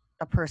there that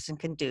a person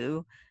can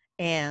do.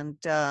 And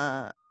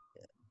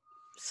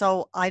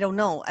so I don't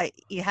know.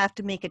 You have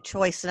to make a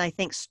choice. And I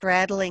think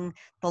straddling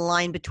the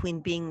line between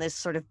being this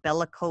sort of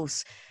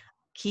bellicose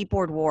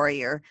keyboard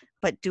warrior,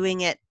 but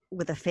doing it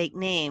with a fake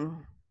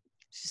name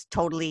is just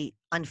totally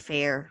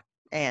unfair.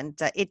 And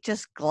it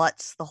just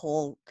gluts the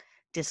whole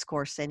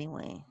discourse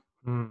anyway.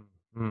 Mm,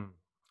 mm.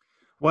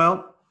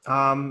 Well,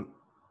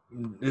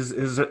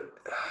 is it?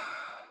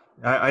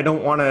 I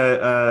don't want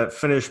to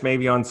finish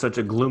maybe on such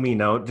a gloomy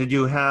note. Did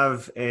you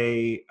have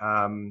a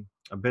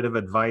bit of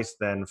advice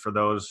then for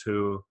those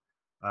who,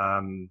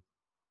 um,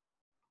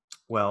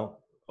 well,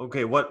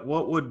 okay, what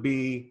would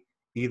be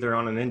either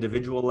on an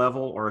individual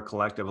level or a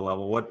collective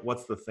level?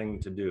 What's the thing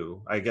to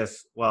do? I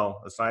guess,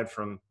 well, aside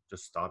from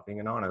just stop being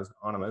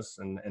anonymous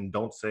and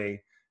don't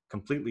say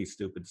completely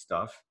stupid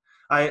stuff.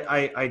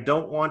 I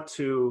don't want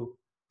to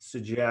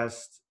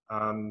suggest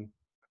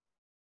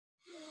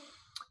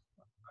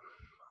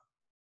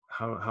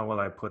how will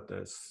I put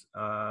this?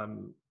 I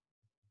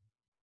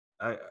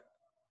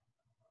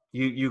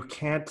you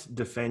can't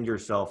defend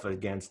yourself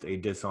against a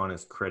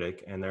dishonest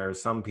critic, and there are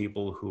some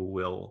people who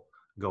will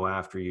go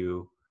after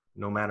you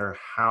no matter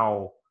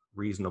how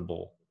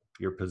reasonable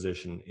your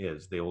position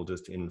is. They will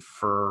just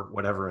infer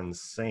whatever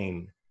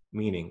insane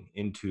meaning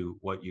into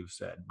what you've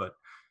said. But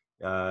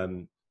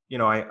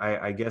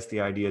I guess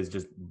the idea is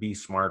just be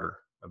smarter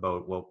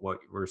about what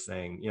we're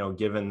saying.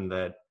 Given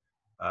that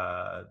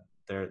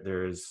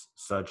there's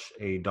such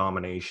a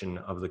domination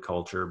of the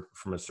culture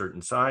from a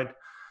certain side.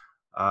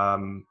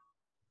 Um,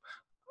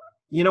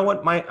 you know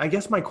what? I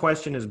guess my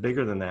question is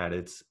bigger than that.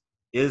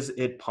 Is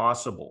it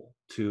possible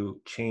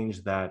to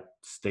change that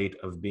state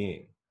of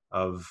being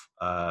of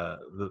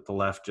the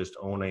left just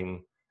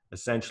owning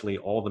essentially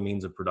all the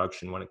means of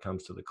production when it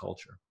comes to the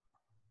culture?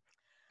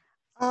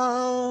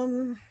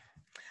 Um,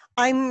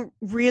 I'm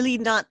really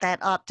not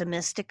that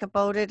optimistic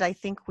about it. I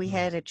think we Mm,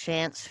 had a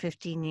chance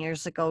 15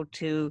 years ago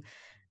to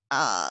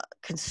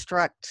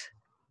construct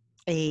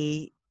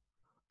a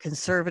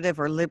conservative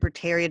or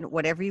libertarian,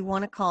 whatever you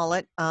want to call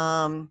it,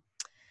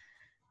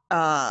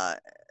 uh,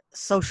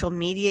 social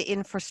media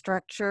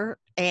infrastructure,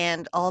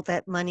 and all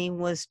that money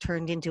was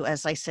turned into,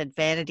 as I said,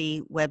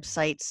 vanity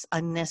websites,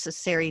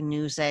 unnecessary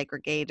news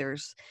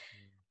aggregators.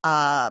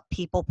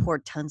 People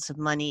poured tons of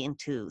money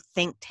into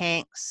think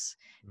tanks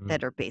mm,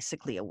 that are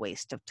basically a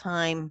waste of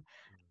time.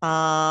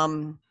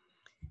 Um,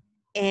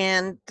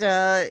 and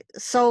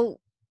so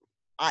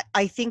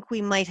I think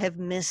we might have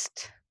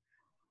missed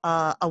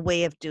a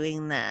way of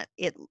doing that.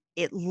 It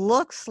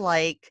looks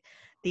like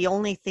the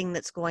only thing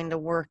that's going to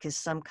work is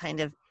some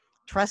kind of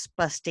trust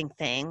busting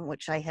thing,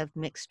 which I have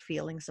mixed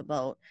feelings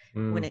about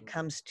when mm, it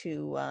comes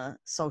to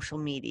social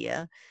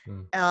media.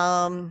 mm,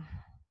 Um,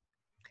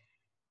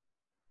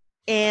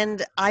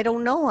 and I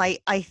don't know.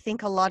 I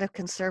think a lot of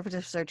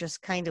conservatives are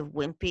just kind of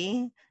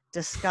wimpy,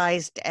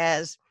 disguised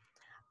as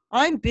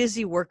I'm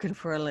busy working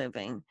for a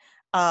living.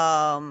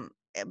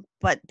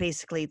 But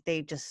basically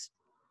they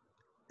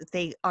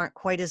aren't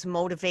quite as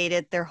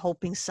motivated. They're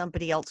hoping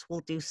somebody else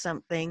will do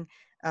something.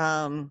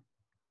 Um,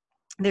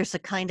 there's a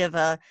kind of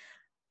a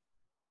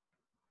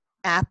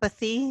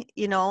apathy,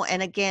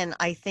 and again,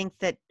 I think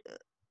that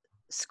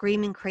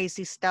screaming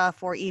crazy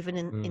stuff or even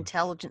mm,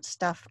 intelligent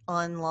stuff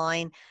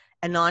online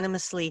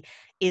anonymously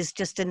is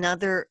just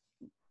another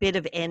bit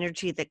of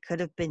energy that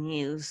could have been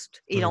used.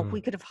 You know, if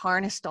we could have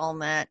harnessed all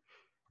that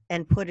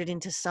and put it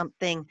into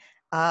something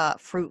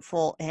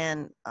fruitful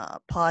and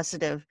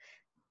positive,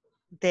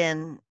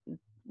 then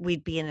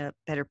we'd be in a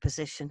better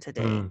position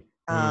today.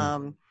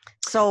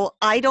 So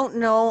I don't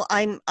know.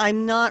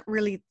 I'm not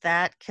really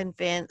that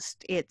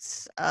convinced.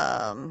 It's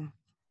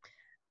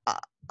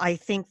I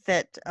think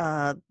that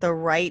the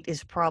right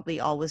is probably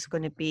always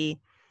going to be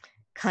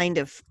kind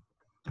of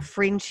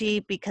fringy,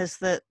 because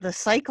the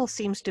cycle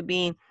seems to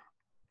be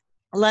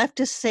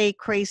leftists say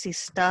crazy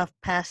stuff,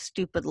 pass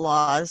stupid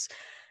laws,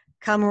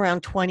 come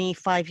around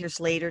 25 years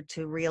later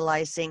to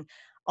realizing,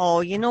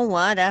 oh, you know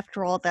what?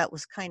 After all, that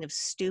was kind of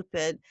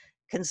stupid.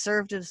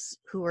 Conservatives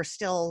who are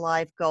still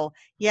alive go,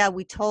 yeah,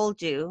 we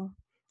told you.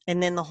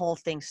 And then the whole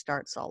thing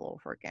starts all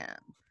over again.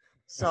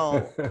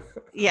 So,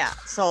 yeah.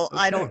 So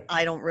Okay.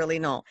 I don't really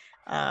know.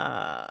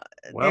 Well,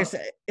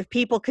 If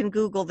people can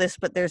Google this,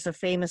 but there's a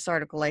famous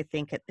article, I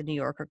think, at the New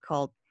Yorker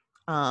called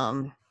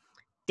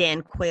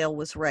Dan Quayle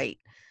Was Right.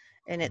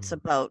 And it's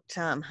about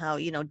how,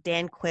 you know,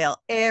 Dan Quayle,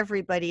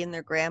 everybody and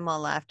their grandma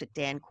laughed at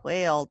Dan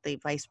Quayle, the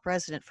vice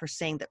president, for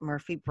saying that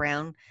Murphy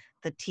Brown,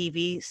 the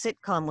TV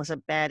sitcom, was a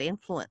bad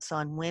influence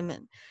on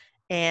women.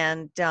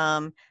 And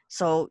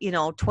so, you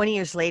know, 20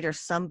 years later,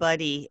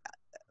 somebody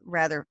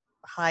rather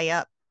high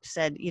up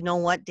said, you know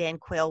what, Dan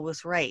Quayle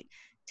was right,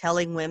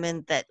 telling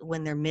women that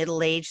when they're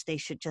middle-aged, they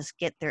should just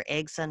get their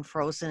eggs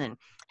unfrozen and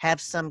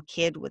have some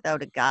kid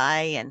without a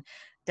guy, and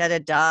da da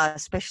da,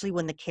 especially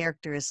when the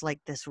character is like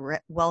this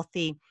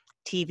wealthy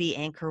TV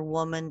anchor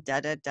woman,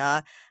 da da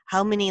da.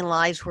 How many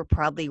lives were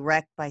probably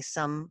wrecked by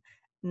some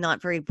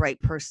not very bright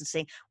person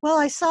saying, well,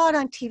 I saw it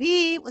on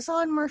TV, it was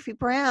on Murphy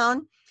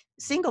Brown,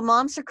 single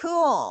moms are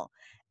cool.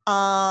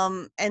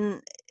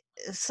 And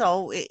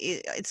so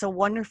it's a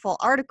wonderful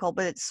article,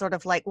 but it's sort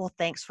of like, well,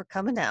 thanks for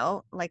coming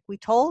out. Like, we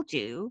told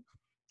you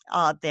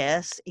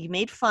this, you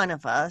made fun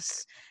of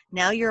us.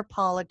 Now you're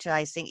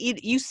apologizing.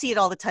 You see it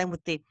all the time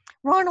with the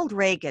Ronald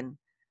Reagan.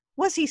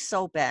 Was he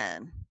so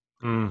bad?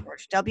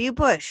 George W.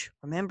 Bush,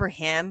 remember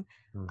him?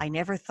 I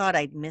never thought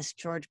I'd miss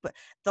George, but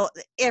though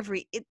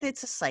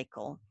it's a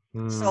cycle.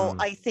 So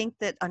I think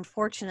that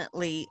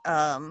unfortunately,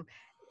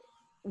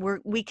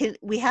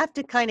 we have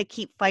to kind of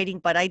keep fighting,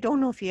 but I don't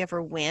know if you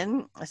ever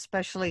win,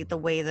 especially the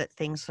way that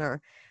things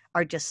are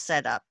just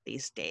set up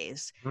these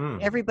days.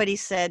 Everybody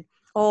said,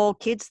 oh,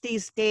 kids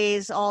these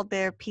days, all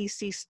their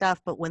PC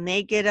stuff, but when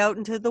they get out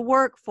into the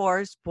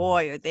workforce,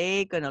 boy, are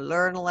they going to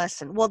learn a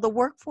lesson. Well, the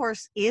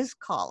workforce is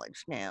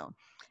college now.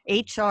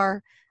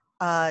 HR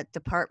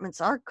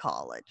departments are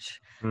college.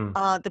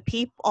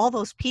 All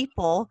those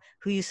people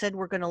who you said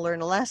were going to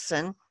learn a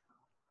lesson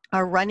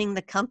are running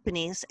the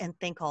companies and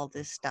think all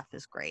this stuff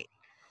is great.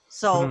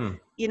 So,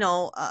 you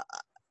know,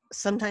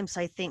 sometimes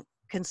I think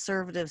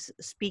conservatives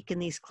speak in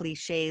these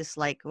cliches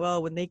like,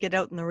 well, when they get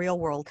out in the real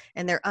world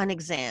and they're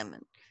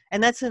unexamined.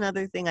 And that's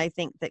another thing I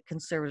think that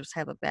conservatives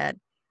have a bad,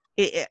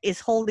 is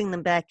holding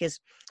them back, is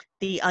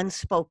the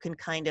unspoken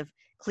kind of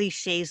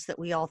cliches that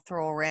we all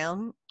throw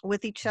around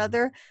with each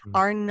other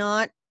are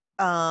not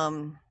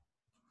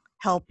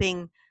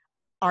helping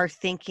our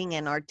thinking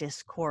and our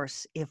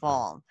discourse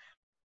evolve.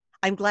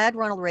 I'm glad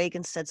Ronald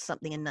Reagan said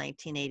something in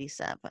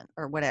 1987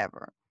 or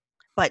whatever,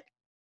 but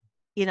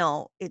you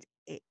know,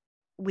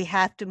 we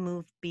have to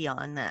move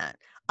beyond that.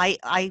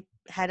 I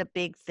had a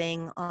big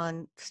thing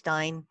on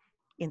Stein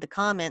in the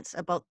comments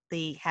about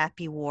the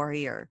happy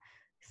warrior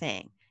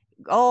thing.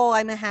 Oh,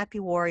 I'm a happy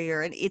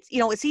warrior. And it's, you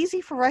know, it's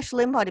easy for Rush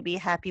Limbaugh to be a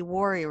happy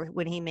warrior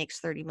when he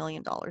makes $30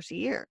 million a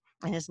year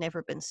and has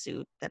never been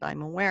sued that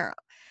I'm aware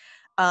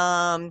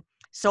of.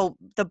 So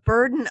the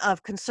burden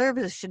of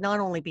conservatives should not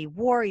only be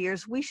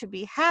warriors, we should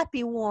be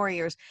happy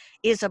warriors,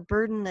 is a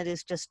burden that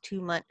is just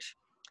too much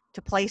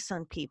to place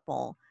on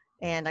people.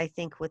 And I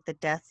think with the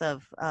death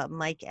of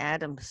Mike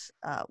Adams,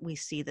 we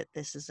see that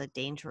this is a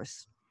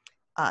dangerous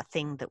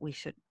thing that we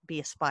should be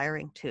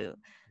aspiring to.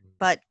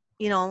 But,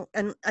 you know,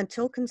 and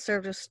until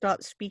conservatives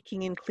stop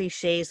speaking in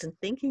cliches and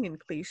thinking in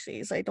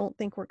cliches, I don't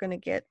think we're going to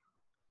get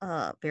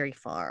very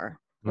far.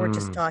 We're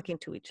just talking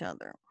to each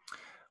other.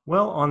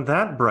 Well, on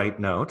that bright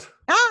note,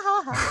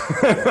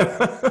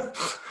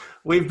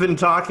 we've been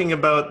talking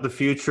about the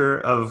future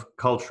of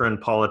culture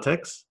and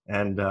politics,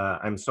 and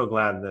I'm so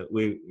glad that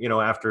we, you know,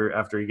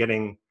 after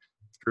getting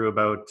through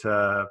about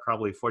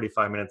probably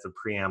 45 minutes of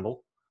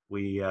preamble,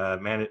 we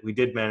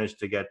did manage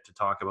to get to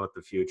talk about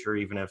the future,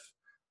 even if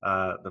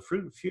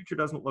the future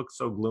doesn't look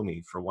so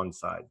gloomy for one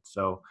side.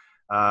 So,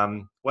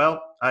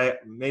 well,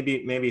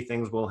 maybe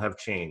things will have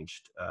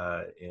changed.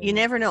 You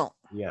never know.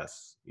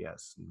 Yes.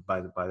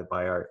 By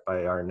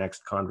our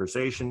next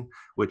conversation,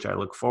 which I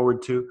look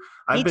forward to.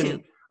 Me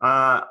too.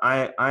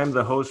 I'm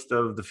the host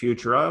of The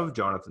Future of,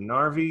 Jonathan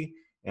Narvey,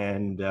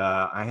 and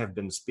I have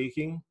been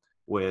speaking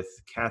with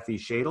Kathy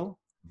Shadle,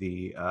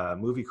 the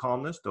movie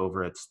columnist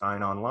over at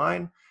Stein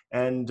Online.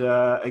 And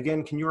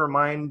again, can you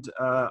remind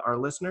our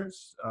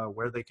listeners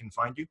where they can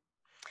find you?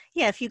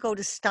 Yeah, if you go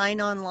to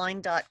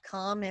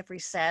steinonline.com every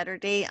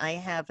Saturday, I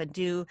have a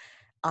new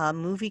a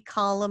movie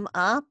column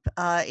up.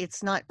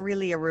 It's not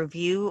really a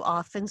review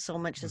often so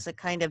much as a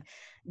kind of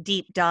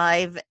deep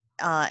dive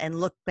and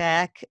look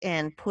back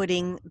and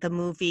putting the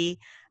movie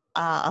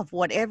of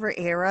whatever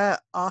era,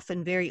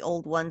 often very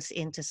old ones,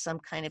 into some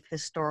kind of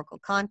historical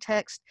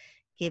context,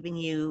 giving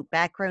you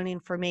background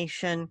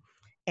information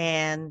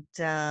and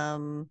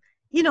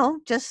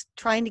just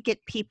trying to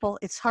get people.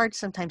 It's hard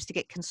sometimes to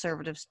get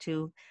conservatives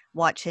to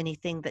watch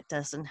anything that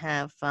doesn't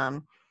have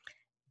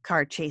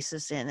car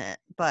chases in it,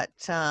 but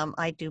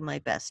I do my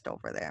best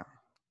over there.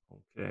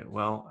 Okay,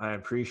 well, I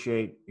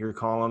appreciate your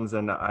columns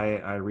and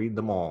I read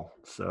them all.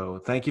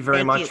 So thank you very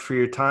Thank much you. for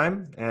your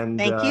time and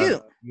Thank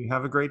you. you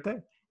have a great day.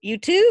 You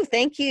too.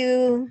 Thank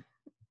you.